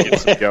keep what it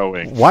gets him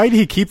going? Why did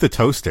he keep the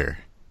toaster?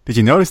 Did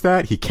you notice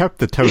that? He kept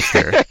the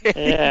toaster.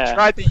 Yeah. He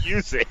tried to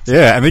use it.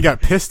 Yeah, and they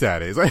got pissed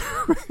at it. He's like,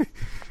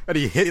 and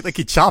he hit it like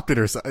he chopped it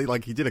or something.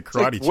 Like he did a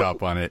karate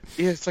chop on it.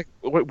 Yeah, it's like,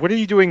 what are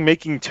you doing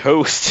making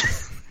toast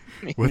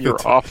in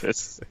your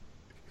office?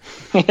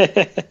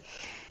 It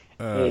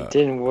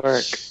didn't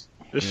work.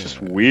 It's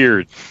just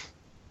weird.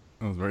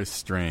 That was very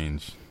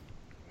strange.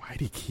 Why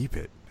did he keep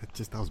it?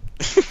 That was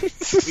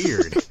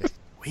weird.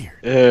 Weird.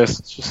 Yeah,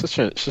 it's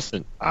just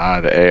an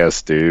odd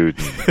ass dude.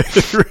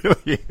 It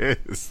really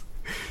is.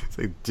 It's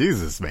like,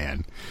 Jesus,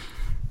 man.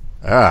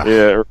 Ah.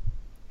 Yeah,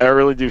 I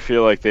really do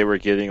feel like they were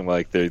getting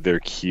like their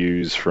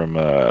cues from.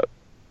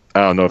 I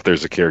don't know if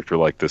there's a character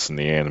like this in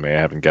the anime. I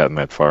haven't gotten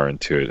that far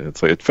into it.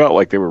 It's like it felt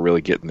like they were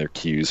really getting their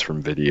cues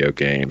from video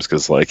games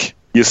because like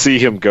you see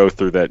him go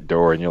through that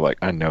door and you're like,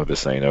 I know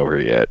this ain't over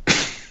yet.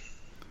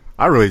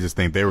 I really just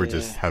think they were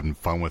just having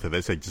fun with it.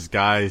 They say, just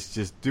guys,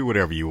 just do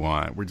whatever you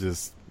want. We're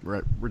just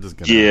gonna.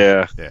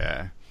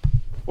 Yeah.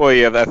 Well,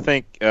 yeah, I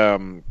think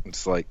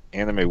it's like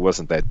anime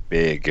wasn't that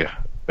big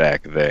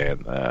back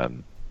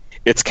then.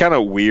 It's kind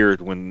of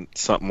weird when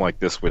something like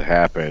this would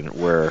happen,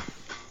 where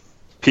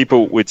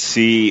people would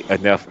see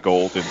enough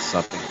gold in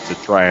something to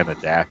try and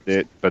adapt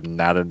it, but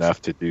not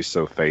enough to do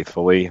so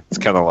faithfully. It's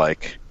kind of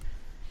like,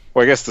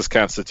 well, I guess this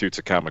constitutes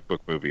a comic book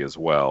movie as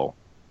well.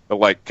 But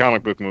like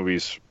comic book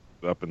movies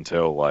up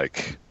until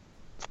like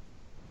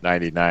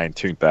 99,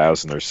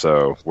 2000 or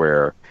so,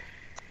 where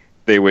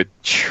they would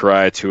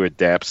try to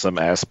adapt some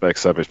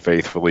aspects of it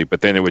faithfully, but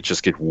then it would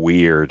just get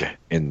weird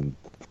in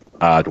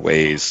odd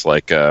ways.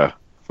 Like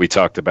we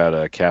talked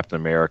about Captain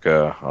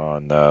America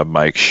on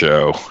Mike's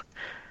show.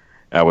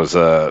 I was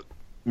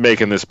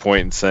making this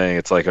point and saying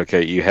it's like,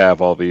 okay, you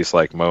have all these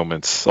like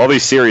moments, all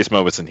these serious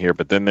moments in here,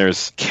 but then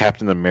there's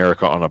Captain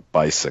America on a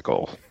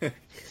bicycle.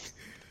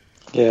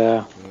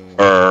 Yeah.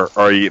 Or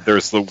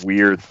there's the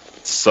weird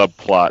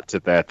subplot to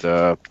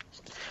that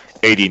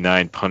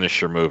 89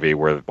 Punisher movie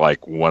where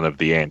like one of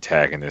the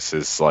antagonists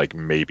is like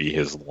maybe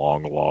his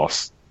long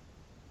lost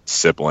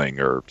sibling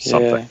or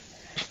something.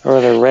 Yeah.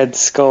 Or the Red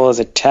Skull is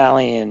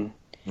Italian.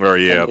 Or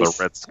yeah, the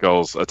Red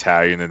Skull's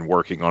Italian and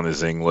working on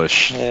his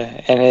English.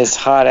 Yeah, and his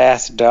hot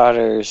ass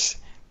daughters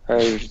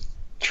are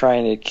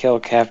trying to kill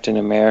Captain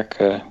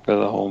America for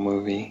the whole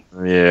movie.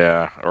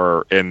 Yeah,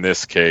 or in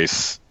this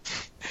case,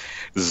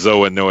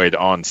 Zoanoid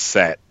on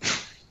set.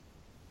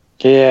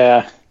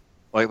 Yeah.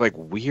 Like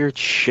weird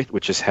shit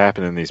would just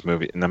happen in these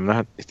movies, and I'm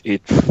not.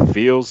 It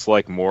feels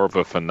like more of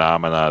a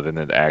phenomena than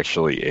it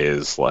actually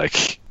is.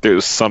 Like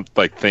there's some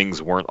like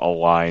things weren't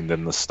aligned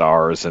in the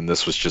stars, and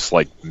this was just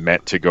like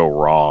meant to go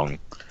wrong.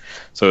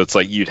 So it's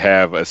like you'd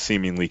have a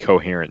seemingly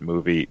coherent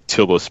movie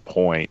till this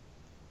point,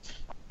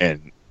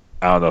 and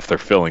I don't know if they're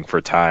filling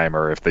for time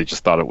or if they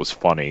just thought it was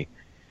funny.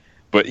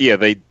 But yeah,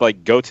 they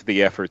like go to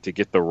the effort to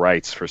get the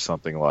rights for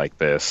something like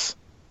this.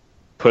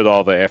 Put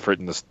all the effort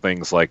into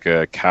things like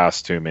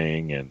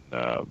costuming and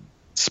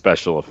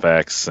special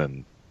effects,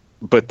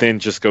 but then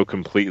just go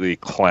completely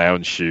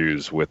clown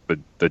shoes with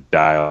the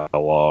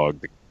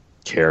dialogue, the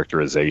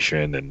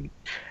characterization, and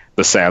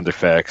the sound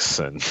effects,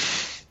 and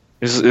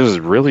it was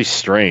really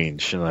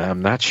strange. And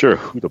I'm not sure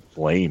who to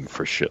blame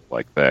for shit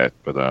like that.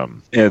 But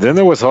yeah, then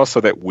there was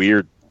also that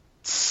weird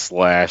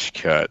slash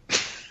cut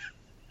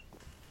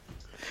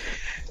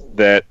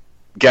that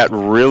got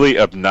really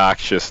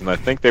obnoxious, and I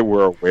think they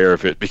were aware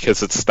of it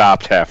because it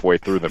stopped halfway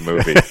through the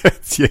movie.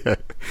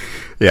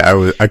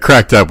 Yeah. I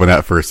cracked up when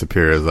that first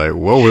appeared. I was like,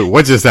 "Whoa,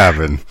 what just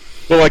happened?"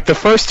 Well, like the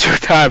first two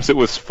times it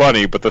was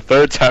funny, but the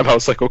third time I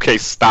was like, "Okay,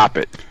 stop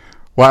it."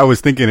 Well, I was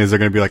thinking, is there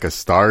going to be like a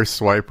star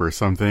swipe or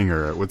something,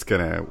 or what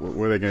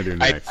are they going to do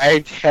next?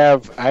 I'd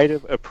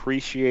have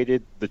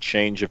appreciated the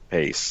change of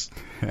pace.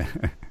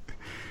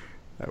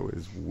 That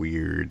was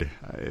weird.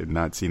 I had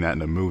not seen that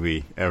in a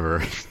movie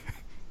ever.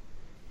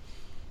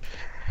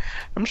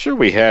 I'm sure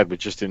we had, but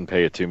just didn't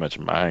pay it too much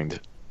mind.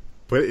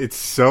 But it's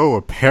so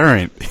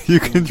apparent. You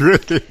can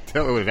really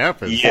tell what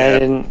happens. Yeah,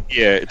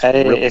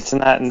 it's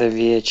not in the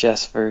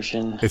VHS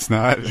version. It's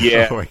not?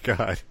 Yeah. Oh my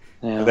god.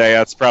 Yeah.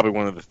 That's probably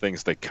one of the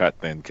things they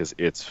cut then, because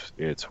it's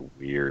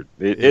weird.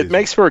 It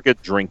makes for a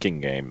good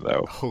drinking game,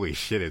 though. Holy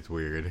shit, it's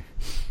weird.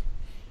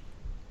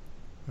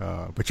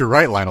 But you're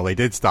right, Lionel. They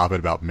did stop it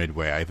about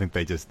midway. I think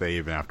they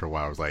even after a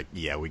while was like,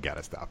 yeah, we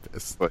gotta stop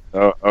this. But,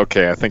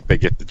 okay, I think they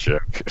get the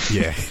joke.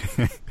 Yeah.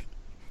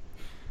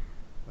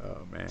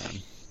 Oh, man.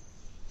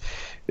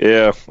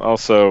 Yeah,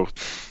 also,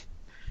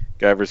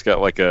 Guyver's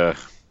got like a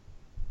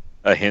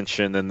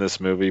henshin in this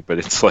movie, but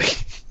it's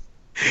like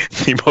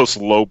the most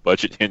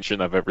low-budget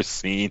henshin I've ever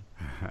seen.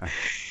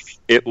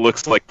 It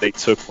looks like they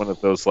took one of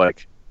those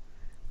like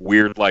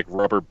weird like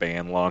rubber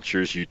band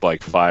launchers you'd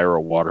like fire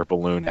a water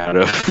balloon out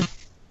of.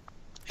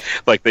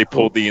 Like they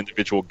pulled the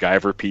individual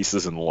Guyver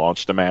pieces and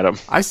launched them at him.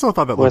 I still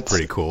thought that looked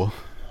pretty cool.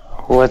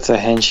 What's a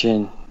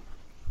henshin?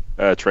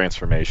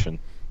 Transformation.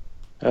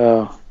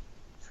 Oh.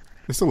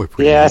 It still looked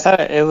pretty Yeah, neat. I thought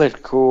it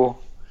looked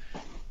cool.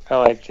 I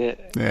liked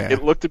it. Yeah.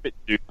 It looked a bit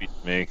doofy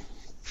to me.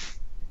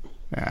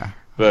 Yeah.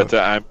 But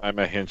I'm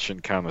a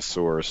henshin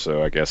connoisseur,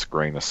 so I guess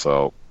grain of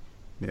salt.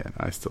 Yeah,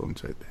 I still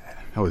enjoyed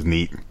that. That was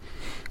neat.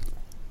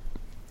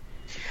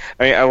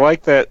 I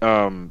like that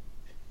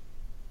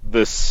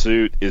the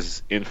suit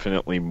is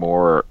infinitely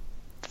more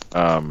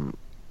sort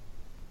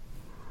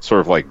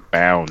of like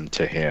bound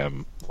to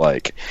him.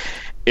 Like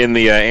in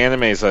the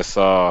animes I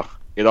saw,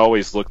 it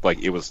always looked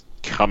like it was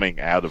coming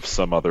out of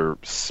some other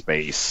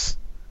space.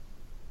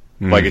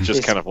 Like it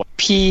just kind of like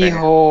pee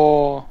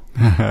hole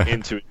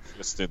into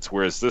existence,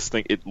 whereas this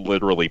thing, it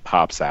literally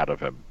pops out of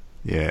him.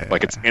 Yeah.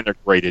 Like it's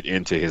integrated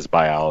into his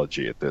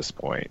biology at this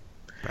point.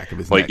 Back of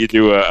his Like neck. you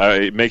do,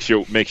 it makes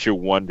you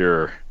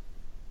wonder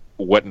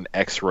what an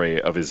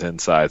X-ray of his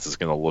insides is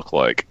going to look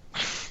like.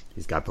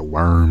 He's got the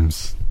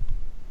worms.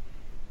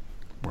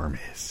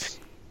 Wormies.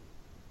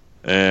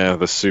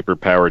 The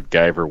super-powered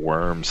Guyver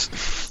worms.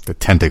 The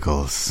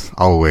tentacles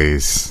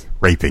always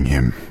raping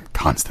him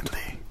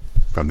constantly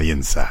from the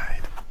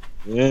inside.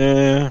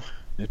 Yeah,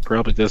 it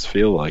probably does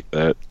feel like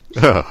that.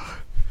 Ugh.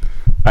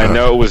 I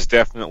know it was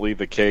definitely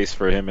the case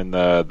for him in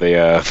the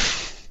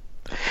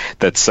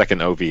that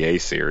second OVA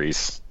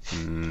series.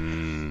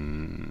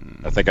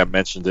 I think I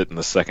mentioned it in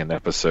the second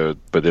episode,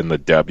 but in the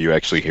dub you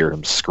actually hear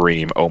him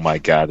scream, "Oh my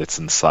god, it's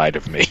inside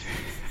of me."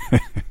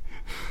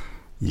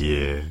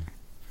 Yeah.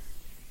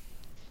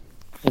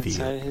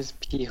 Inside his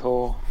pee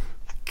hole.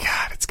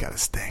 God, it's got a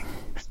sting.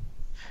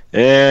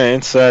 Yeah,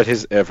 inside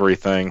his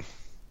everything.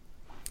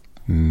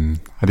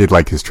 I did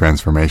like his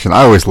transformation.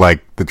 I always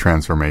liked the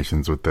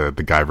transformations with the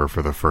Guyver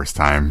for the first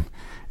time.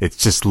 It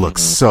just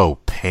looks so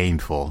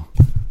painful.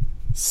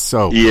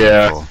 So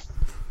painful.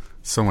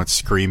 So much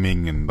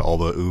screaming and all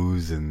the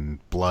ooze and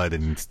blood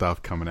and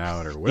stuff coming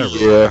out or whatever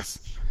it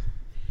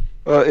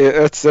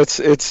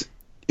was.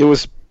 It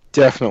was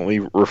definitely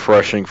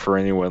refreshing for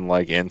anyone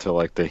like into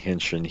like the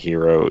Henshin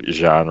hero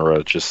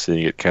genre, just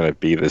seeing it kind of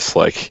be this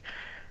like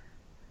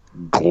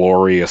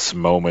glorious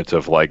moment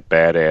of like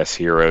badass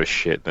hero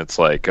shit, and it's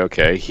like,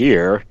 okay,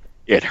 here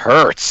it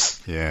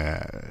hurts.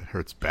 Yeah, it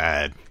hurts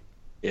bad.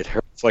 It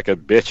hurts like a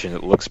bitch, and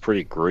it looks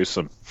pretty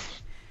gruesome.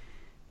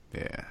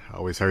 Yeah,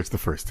 always hurts the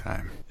first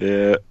time.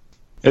 Yeah,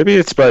 maybe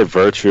it's by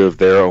virtue of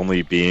there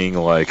only being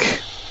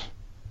like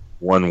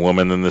one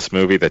woman in this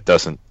movie that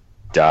doesn't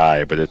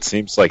die, but it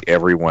seems like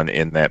everyone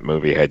in that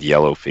movie had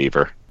yellow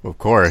fever. Of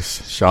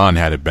course, Sean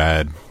had it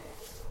bad.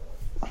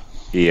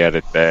 He had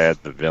it bad,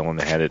 the villain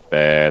had it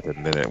bad,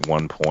 and then at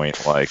one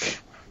point, like,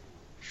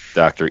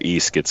 Dr.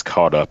 East gets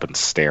caught up and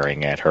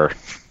staring at her.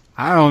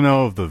 I don't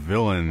know if the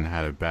villain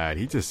had it bad.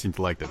 He just seemed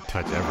to like to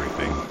touch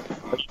everything.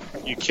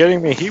 Are you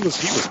kidding me? He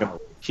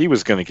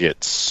was gonna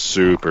get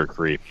super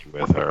creepy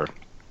with her.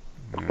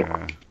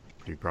 Yeah,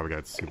 he probably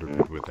got super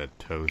good with that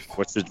toast.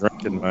 What you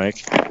drinking,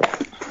 Mike?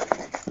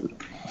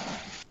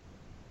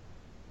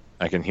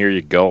 I can hear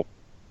you gulp.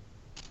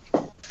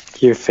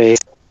 Your face.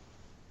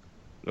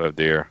 Oh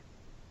dear.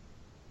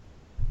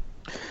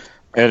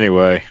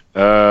 Anyway,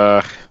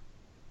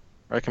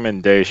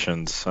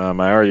 recommendations.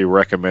 I already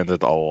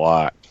recommended a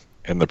lot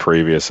in the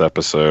previous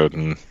episode,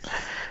 and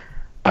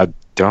I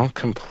don't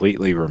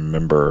completely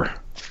remember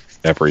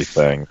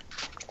everything.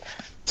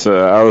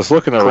 So I was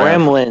looking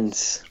around.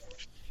 Gremlins.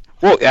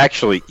 Well,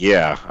 actually,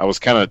 yeah, I was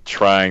kind of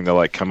trying to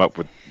like come up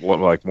with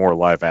like more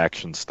live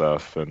action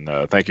stuff, and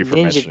thank you for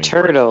mentioning Ninja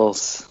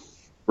Turtles.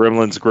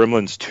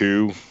 Gremlins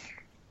 2.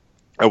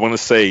 I want to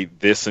say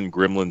this and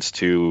Gremlins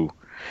 2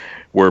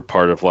 were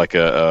part of like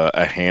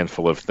a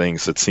handful of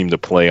things that seemed to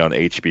play on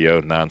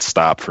HBO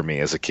nonstop for me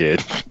as a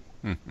kid.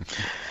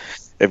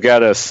 They've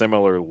got a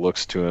similar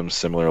looks to them,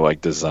 similar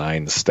like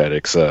design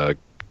aesthetics, the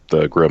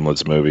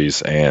Gremlins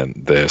movies, and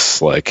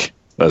this, like,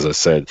 as I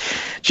said,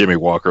 Jimmy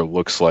Walker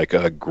looks like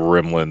a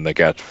gremlin that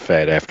got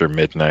fed after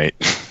midnight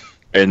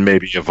and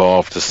maybe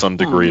evolved to some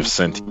degree of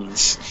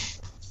sentience.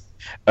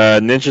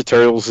 Ninja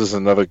Turtles is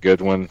another good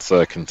one. It's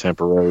a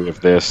contemporary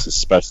of this. The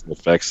special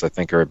effects, I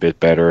think, are a bit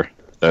better.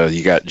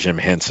 You got Jim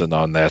Henson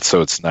on that,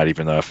 so it's not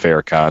even a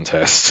fair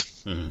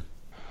contest. Yeah.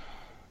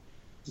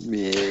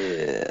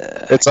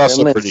 It's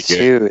also Gremlins pretty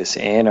good. 2 is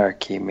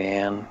anarchy,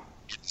 man.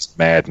 It's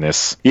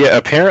madness. Yeah,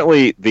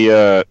 apparently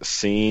the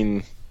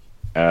scene,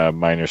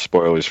 minor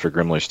spoilers for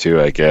Gremlins 2,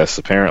 I guess.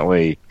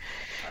 Apparently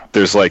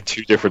there's like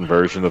two different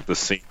versions of the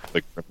scene of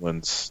the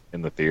Gremlins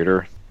in the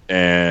theater.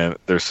 And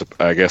there's,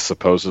 I guess,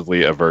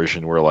 supposedly a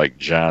version where, like,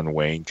 John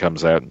Wayne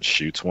comes out and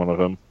shoots one of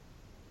them.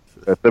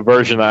 The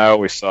version I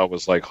always saw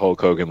was, like, Hulk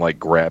Hogan, like,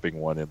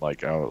 grabbing one and,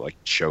 like, I don't know, like,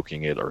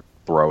 choking it or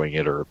throwing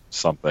it or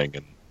something.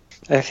 And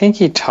I think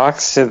he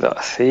talks to the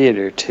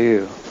theater,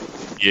 too.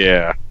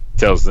 yeah,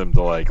 tells them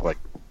to, like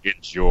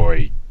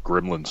enjoy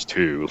Gremlins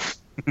 2.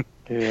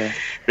 Yeah.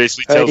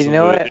 Basically tells you them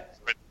know that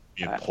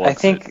what? I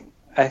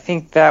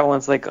think that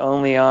one's, like,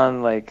 only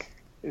on, like,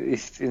 in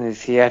the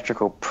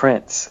theatrical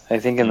prints. I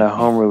think in the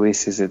home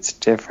releases it's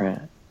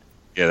different.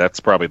 Yeah, that's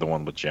probably the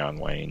one with John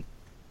Wayne.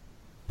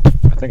 I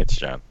think it's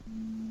John.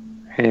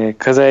 Yeah,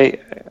 because I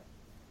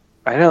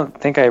don't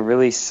think I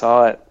really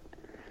saw it.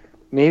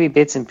 Maybe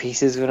bits and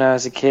pieces when I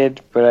was a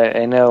kid, but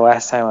I know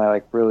last time I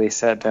like really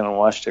sat down and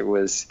watched it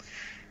was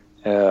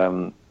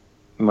my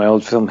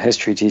old film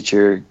history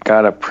teacher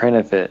got a print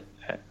of it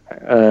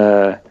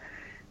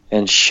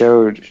and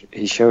showed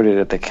it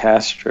at the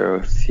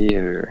Castro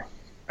Theater.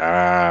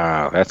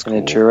 Ah, that's cool.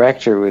 And the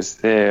director was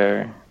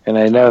there, and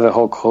I know the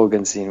Hulk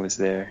Hogan scene was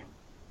there.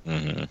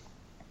 Mm-hmm.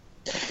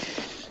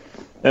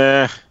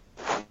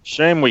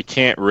 Shame we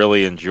can't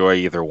really enjoy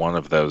either one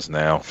of those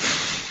now.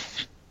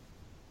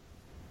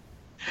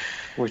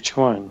 Which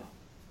one?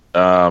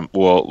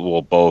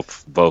 Well,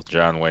 both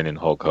John Wayne and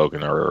Hulk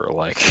Hogan are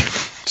like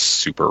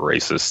super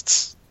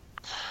racists.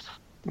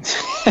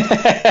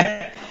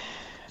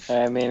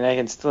 I mean, I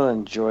can still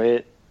enjoy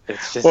it.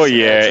 It's just Well,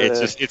 yeah,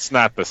 it's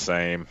not the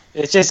same.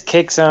 it just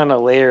kicks on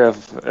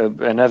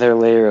another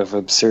layer of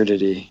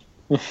absurdity.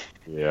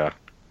 Yeah.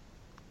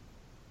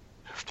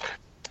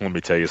 Let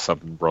me tell you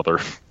something, brother.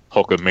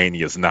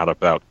 Hulkamania is not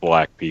about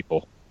black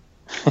people.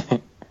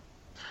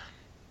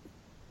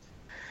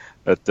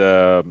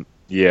 But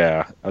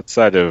yeah,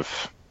 outside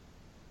of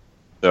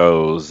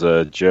those,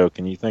 Joe,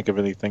 can you think of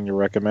anything to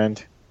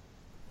recommend?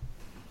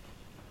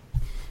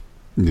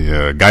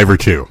 Yeah, Guyver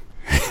 2.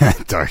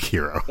 Dark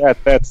Hero.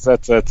 That's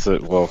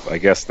it. Well, I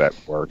guess that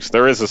works.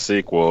 There is a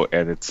sequel,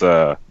 and it's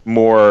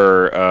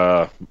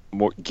more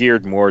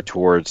geared more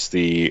towards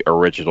the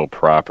original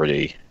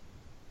property,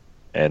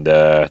 and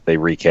they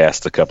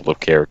recast a couple of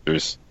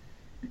characters,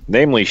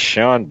 namely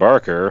Sean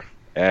Barker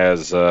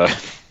as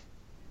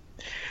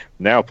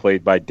now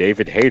played by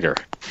David Hayter.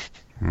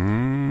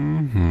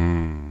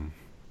 Mm-hmm.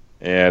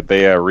 Yeah,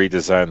 they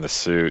redesigned the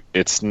suit.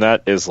 It's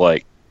not as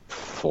like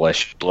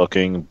flesh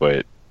looking,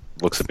 but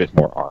looks a bit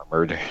more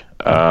armored.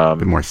 A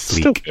bit more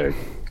sleek. Still good.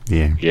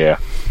 Yeah.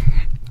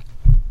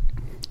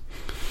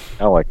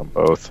 I like them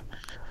both.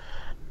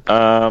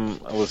 I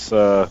was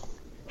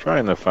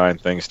trying to find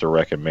things to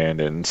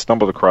recommend and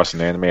stumbled across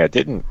an anime I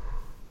didn't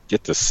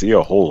get to see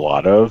a whole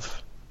lot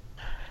of,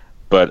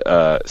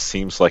 but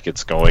seems like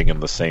it's going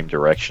in the same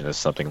direction as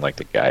something like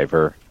the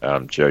Guyver.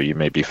 Joe, you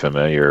may be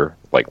familiar,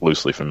 like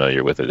loosely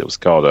familiar with it. It was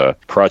called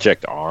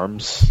Project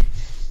Arms.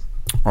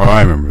 Oh,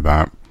 I remember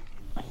that.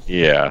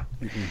 Yeah.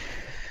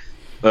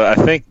 I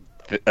think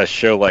a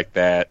show like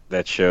that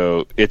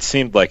show, it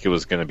seemed like it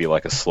was going to be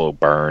like a slow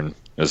burn.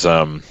 It was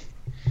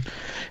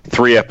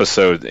 3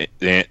 episodes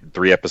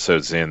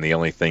in, the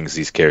only things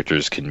these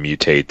characters can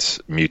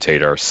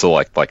mutate are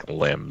select like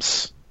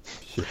limbs.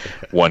 Yeah.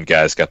 One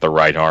guy's got the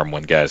right arm,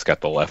 one guy's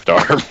got the left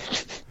arm.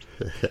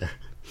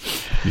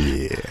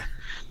 Yeah.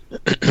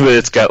 But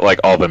it's got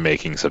like all the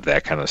makings of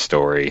that kind of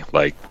story,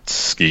 like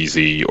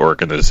skeezy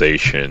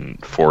organization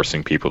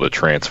forcing people to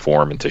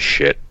transform into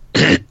shit.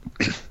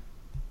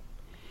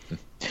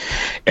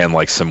 And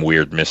like some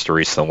weird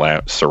mystery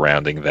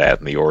surrounding that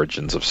and the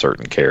origins of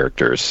certain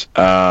characters.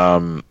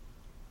 A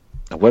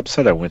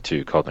website I went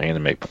to called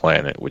Anime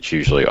Planet, which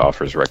usually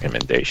offers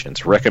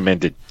recommendations,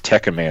 recommended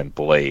Tekkaman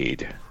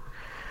Blade,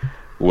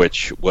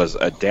 which was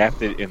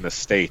adapted in the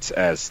States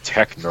as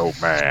Techno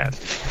Man.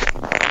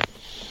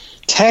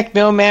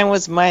 Techno Man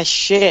was my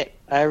shit.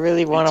 I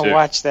really want to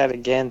watch that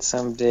again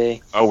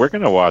someday. Oh, we're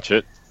going to watch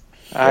it.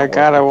 I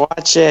gotta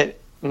watch it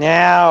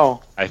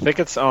now. I think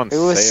it's on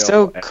sale. It was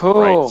so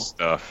cool. Right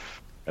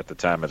Stuff at the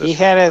time of this. He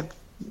had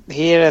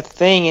a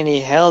thing and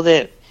he held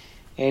it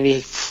and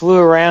he flew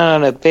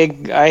around on a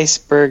big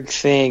iceberg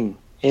thing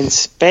in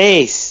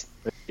space.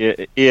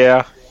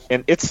 Yeah.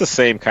 And it's the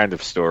same kind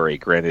of story.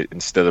 Granted,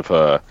 instead of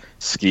a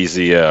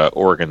skeezy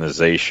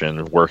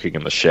organization working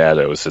in the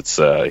shadows, it's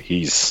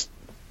he's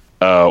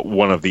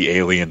one of the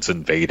aliens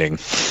invading,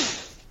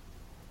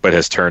 but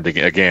has turned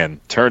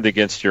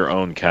against your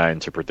own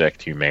kind to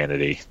protect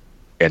humanity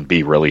and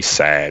be really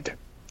sad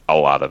a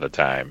lot of the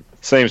time.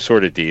 Same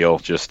sort of deal,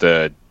 just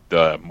the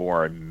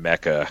more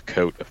mecha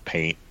coat of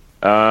paint.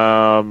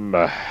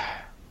 I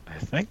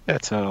think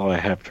that's all I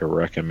have to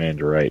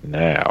recommend right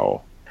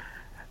now.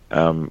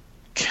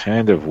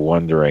 Kind of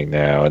wondering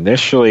now.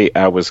 Initially,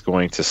 I was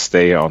going to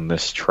stay on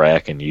this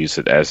track and use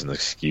it as an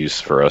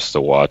excuse for us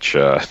to watch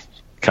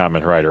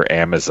Kamen Rider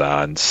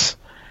Amazons,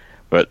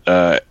 but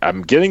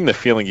I'm getting the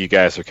feeling you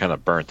guys are kind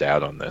of burnt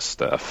out on this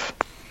stuff.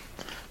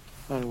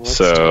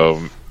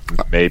 So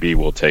maybe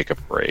we'll take a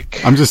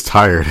break. I'm just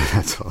tired.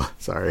 That's all.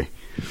 Sorry,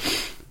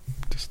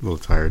 just a little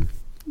tired.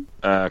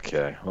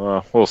 Okay,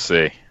 well, we'll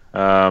see.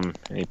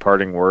 Any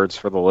parting words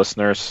for the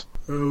listeners?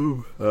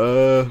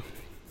 What?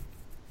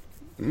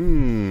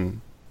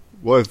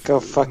 Go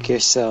fuck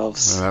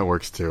yourselves. That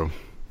works too.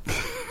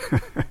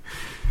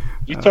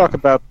 You talk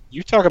about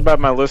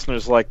my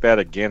listeners like that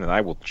again, and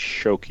I will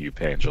choke you,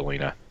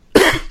 Pangelina.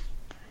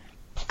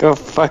 Go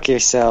fuck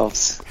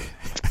yourselves.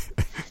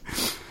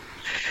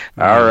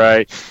 All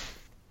right.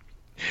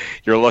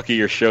 You're lucky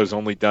your show's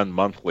only done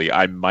monthly.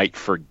 I might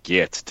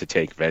forget to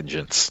take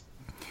vengeance.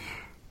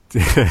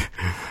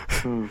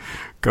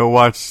 Go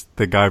watch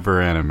the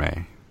Guyver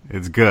anime.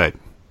 It's good.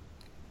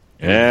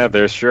 Yeah,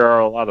 there sure are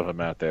a lot of them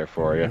out there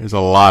for you. There's a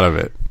lot of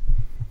it.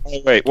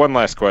 Oh, wait, one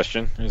last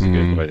question. Here's a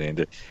good way to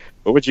end it.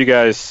 What would you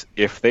guys,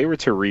 if they were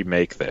to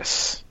remake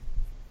this,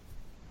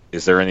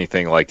 is there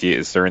anything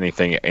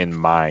in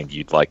mind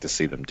you'd like to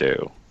see them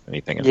do?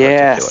 Anything in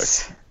particular?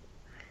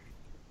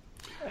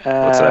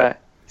 What's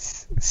that?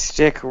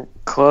 Stick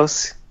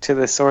close to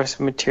the source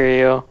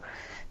material.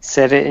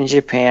 Set it in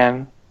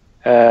Japan.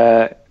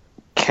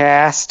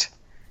 Cast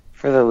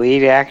for the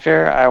lead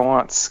actor. I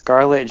want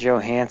Scarlett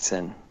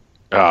Johansson.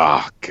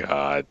 Oh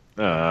God.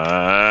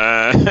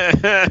 I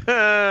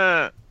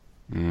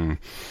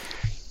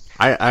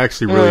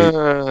actually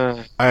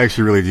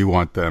really do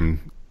want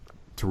them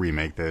to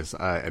remake this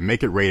and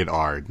make it rated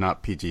R,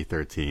 not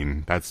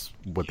PG-13. That's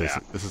what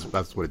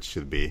that's what it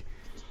should be.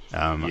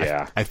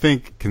 Yeah. I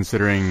think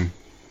considering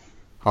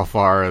how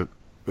far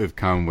we've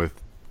come with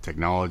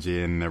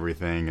technology and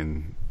everything,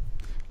 and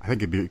I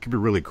think it could be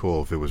really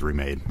cool if it was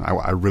remade.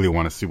 I really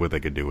want to see what they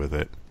could do with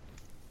it.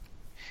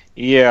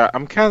 Yeah,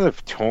 I'm kind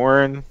of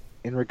torn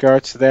in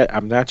regards to that.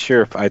 I'm not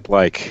sure if I'd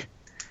like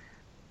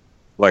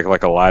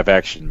a live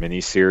action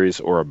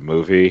miniseries or a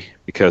movie,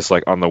 because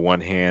like on the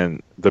one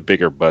hand, the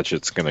bigger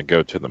budget's going to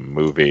go to the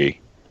movie.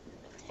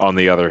 On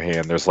the other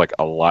hand, there's like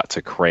a lot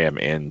to cram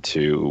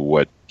into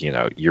what,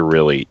 you're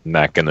really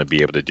not going to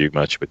be able to do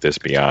much with this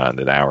beyond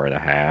an hour and a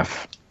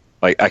half.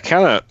 Like I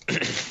kind of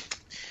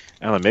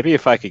I don't know, maybe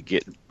if I could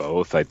get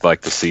both, I'd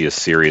like to see a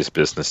serious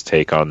business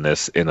take on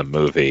this in a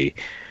movie.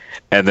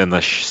 And then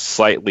the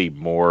slightly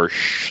more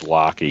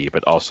schlocky,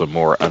 but also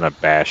more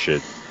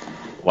unabashed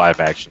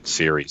live-action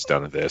series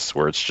done of this,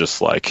 where it's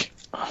just like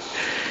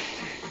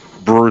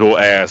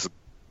brutal-ass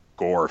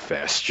gore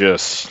fest.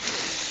 Just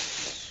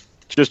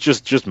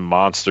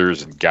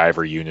monsters and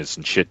Guyver units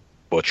and shit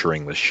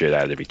butchering the shit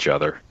out of each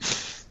other.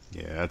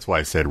 Yeah, that's why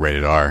I said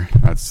rated R.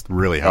 That's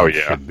really how it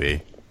should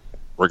be.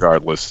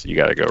 Regardless, you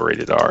gotta go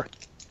rated R.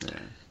 Yeah.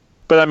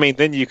 But I mean,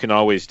 then you can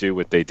always do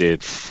what they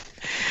did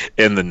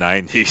in the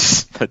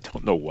 90s. I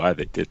don't know why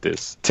they did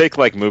this. Take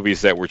like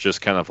movies that were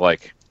just kind of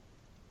like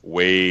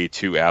way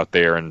too out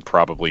there, and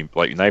probably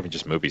like not even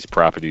just movies,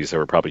 properties that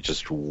were probably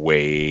just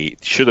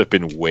should have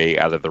been way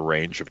out of the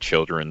range of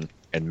children,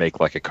 and make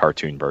like a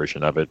cartoon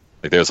version of it.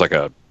 Like there's like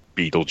a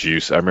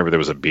Beetlejuice. I remember there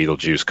was a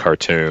Beetlejuice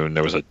cartoon.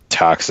 There was a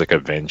Toxic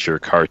Avenger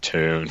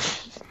cartoon.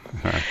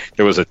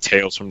 There was a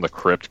Tales from the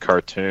Crypt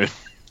cartoon.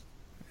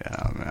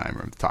 Yeah, man, I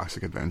remember the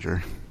Toxic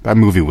Avenger. That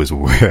movie was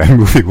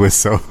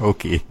so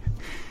hokey.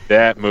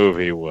 That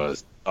movie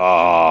was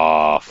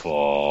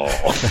awful.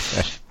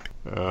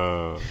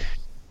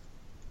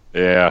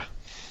 Yeah.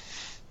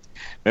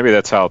 Maybe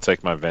that's how I'll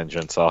take my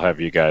vengeance. I'll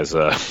have you guys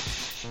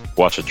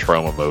watch a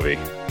Troma movie.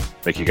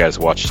 Make you guys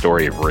watch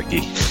Story of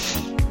Ricky.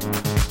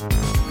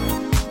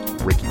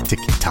 Ricky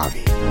Tikki Tavi.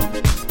 Yep.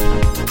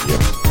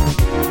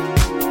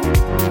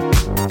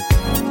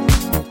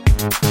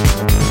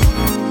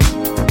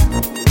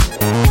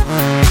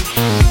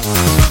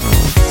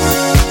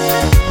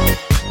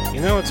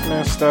 You know what's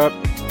messed up?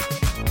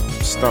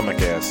 Stomach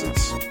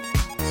acids.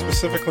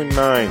 Specifically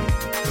mine.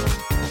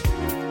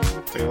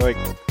 They like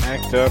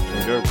act up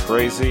and go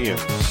crazy and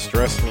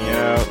stress me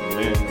out, and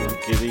then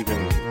get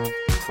even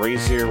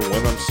crazier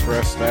when I'm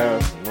stressed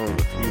out. One of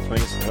the few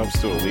things that helps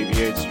to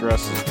alleviate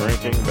stress is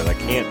drinking, but I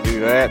can't do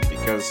that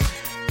because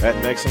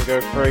that makes them go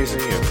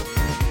crazy, and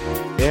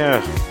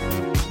yeah,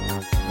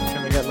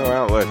 kinda got no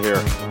outlet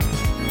here.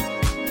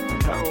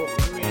 Help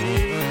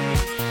me.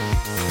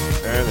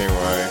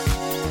 Anyway,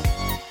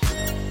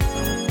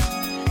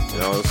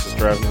 this is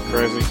driving me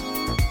crazy.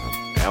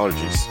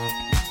 Allergies.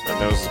 My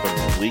nose has been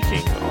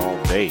leaking all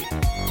day.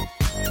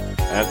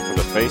 I had to put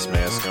a face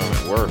mask on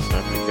at work,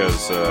 not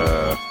because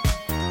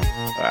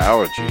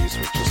allergies,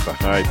 but just to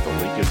hide the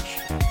leakage.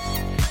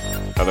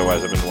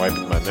 Otherwise, I've been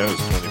wiping my nose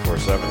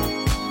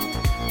 24/7.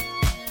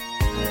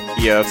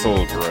 Yeah, that's a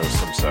little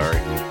gross. I'm sorry.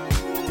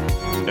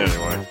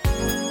 Anyway,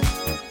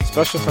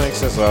 special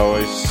thanks as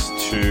always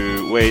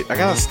to... Wait, I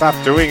gotta stop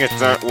doing it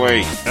that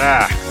way.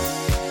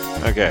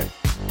 Okay.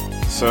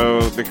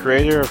 So, the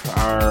creator of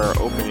our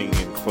opening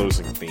and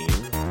closing theme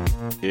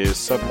is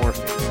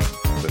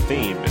Submorphine. The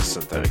theme is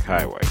Synthetic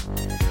Highway.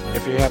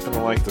 If you happen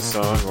to like the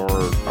song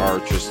or are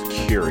just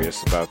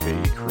curious about the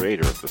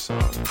creator of the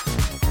song,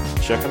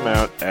 check them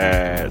out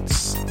at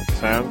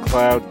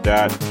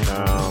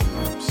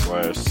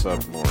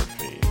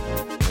soundcloud.com/submorphine.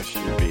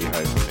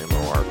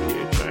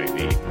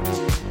 SUB-MORPHINE.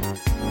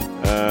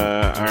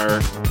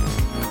 Our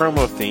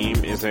promo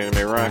theme is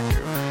Anime Raku.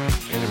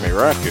 Anime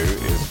Raku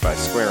is by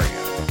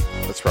Squareon.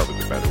 That's probably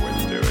the better way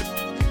to do it.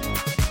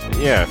 But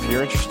yeah, if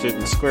you're interested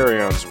in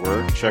Squareon's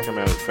work, check them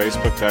out at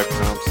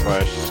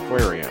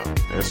facebook.com/Squareon.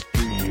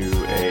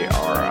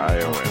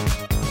 SQUARION.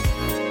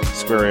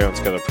 Squareon's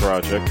got a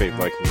project they'd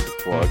like me to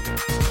plug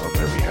on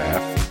their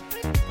behalf.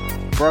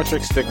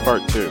 Project Stick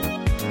Part 2,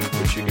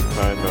 which you can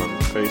find on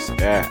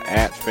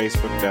at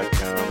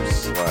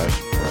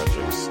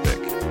facebook.com/Project Stick.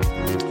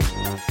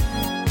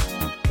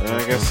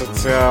 I guess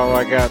that's all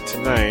I got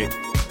tonight.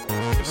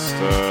 Just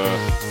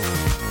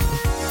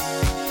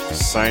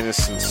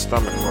sinus and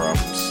stomach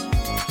problems,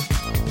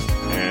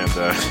 and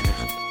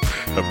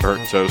a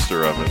burnt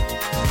toaster oven.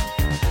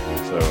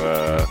 So,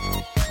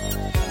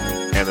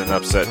 and an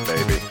upset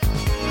baby.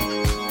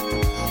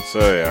 So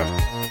yeah,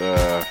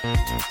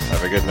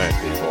 have a good night,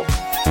 people.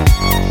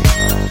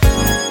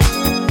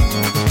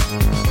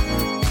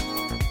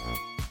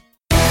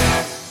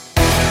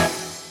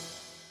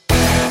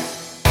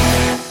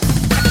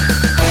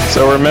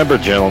 So remember,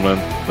 gentlemen,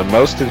 the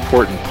most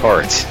important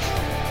part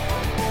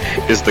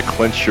is to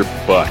clench your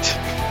butt,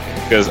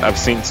 because I've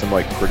seen some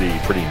like pretty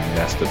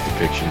messed up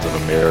depictions of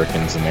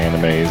Americans in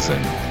animes,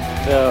 and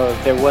Though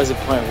there was a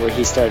point where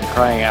he started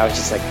crying, I was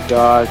just like,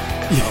 dog,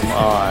 come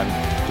on.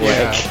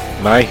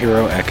 My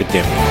Hero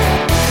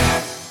Academia.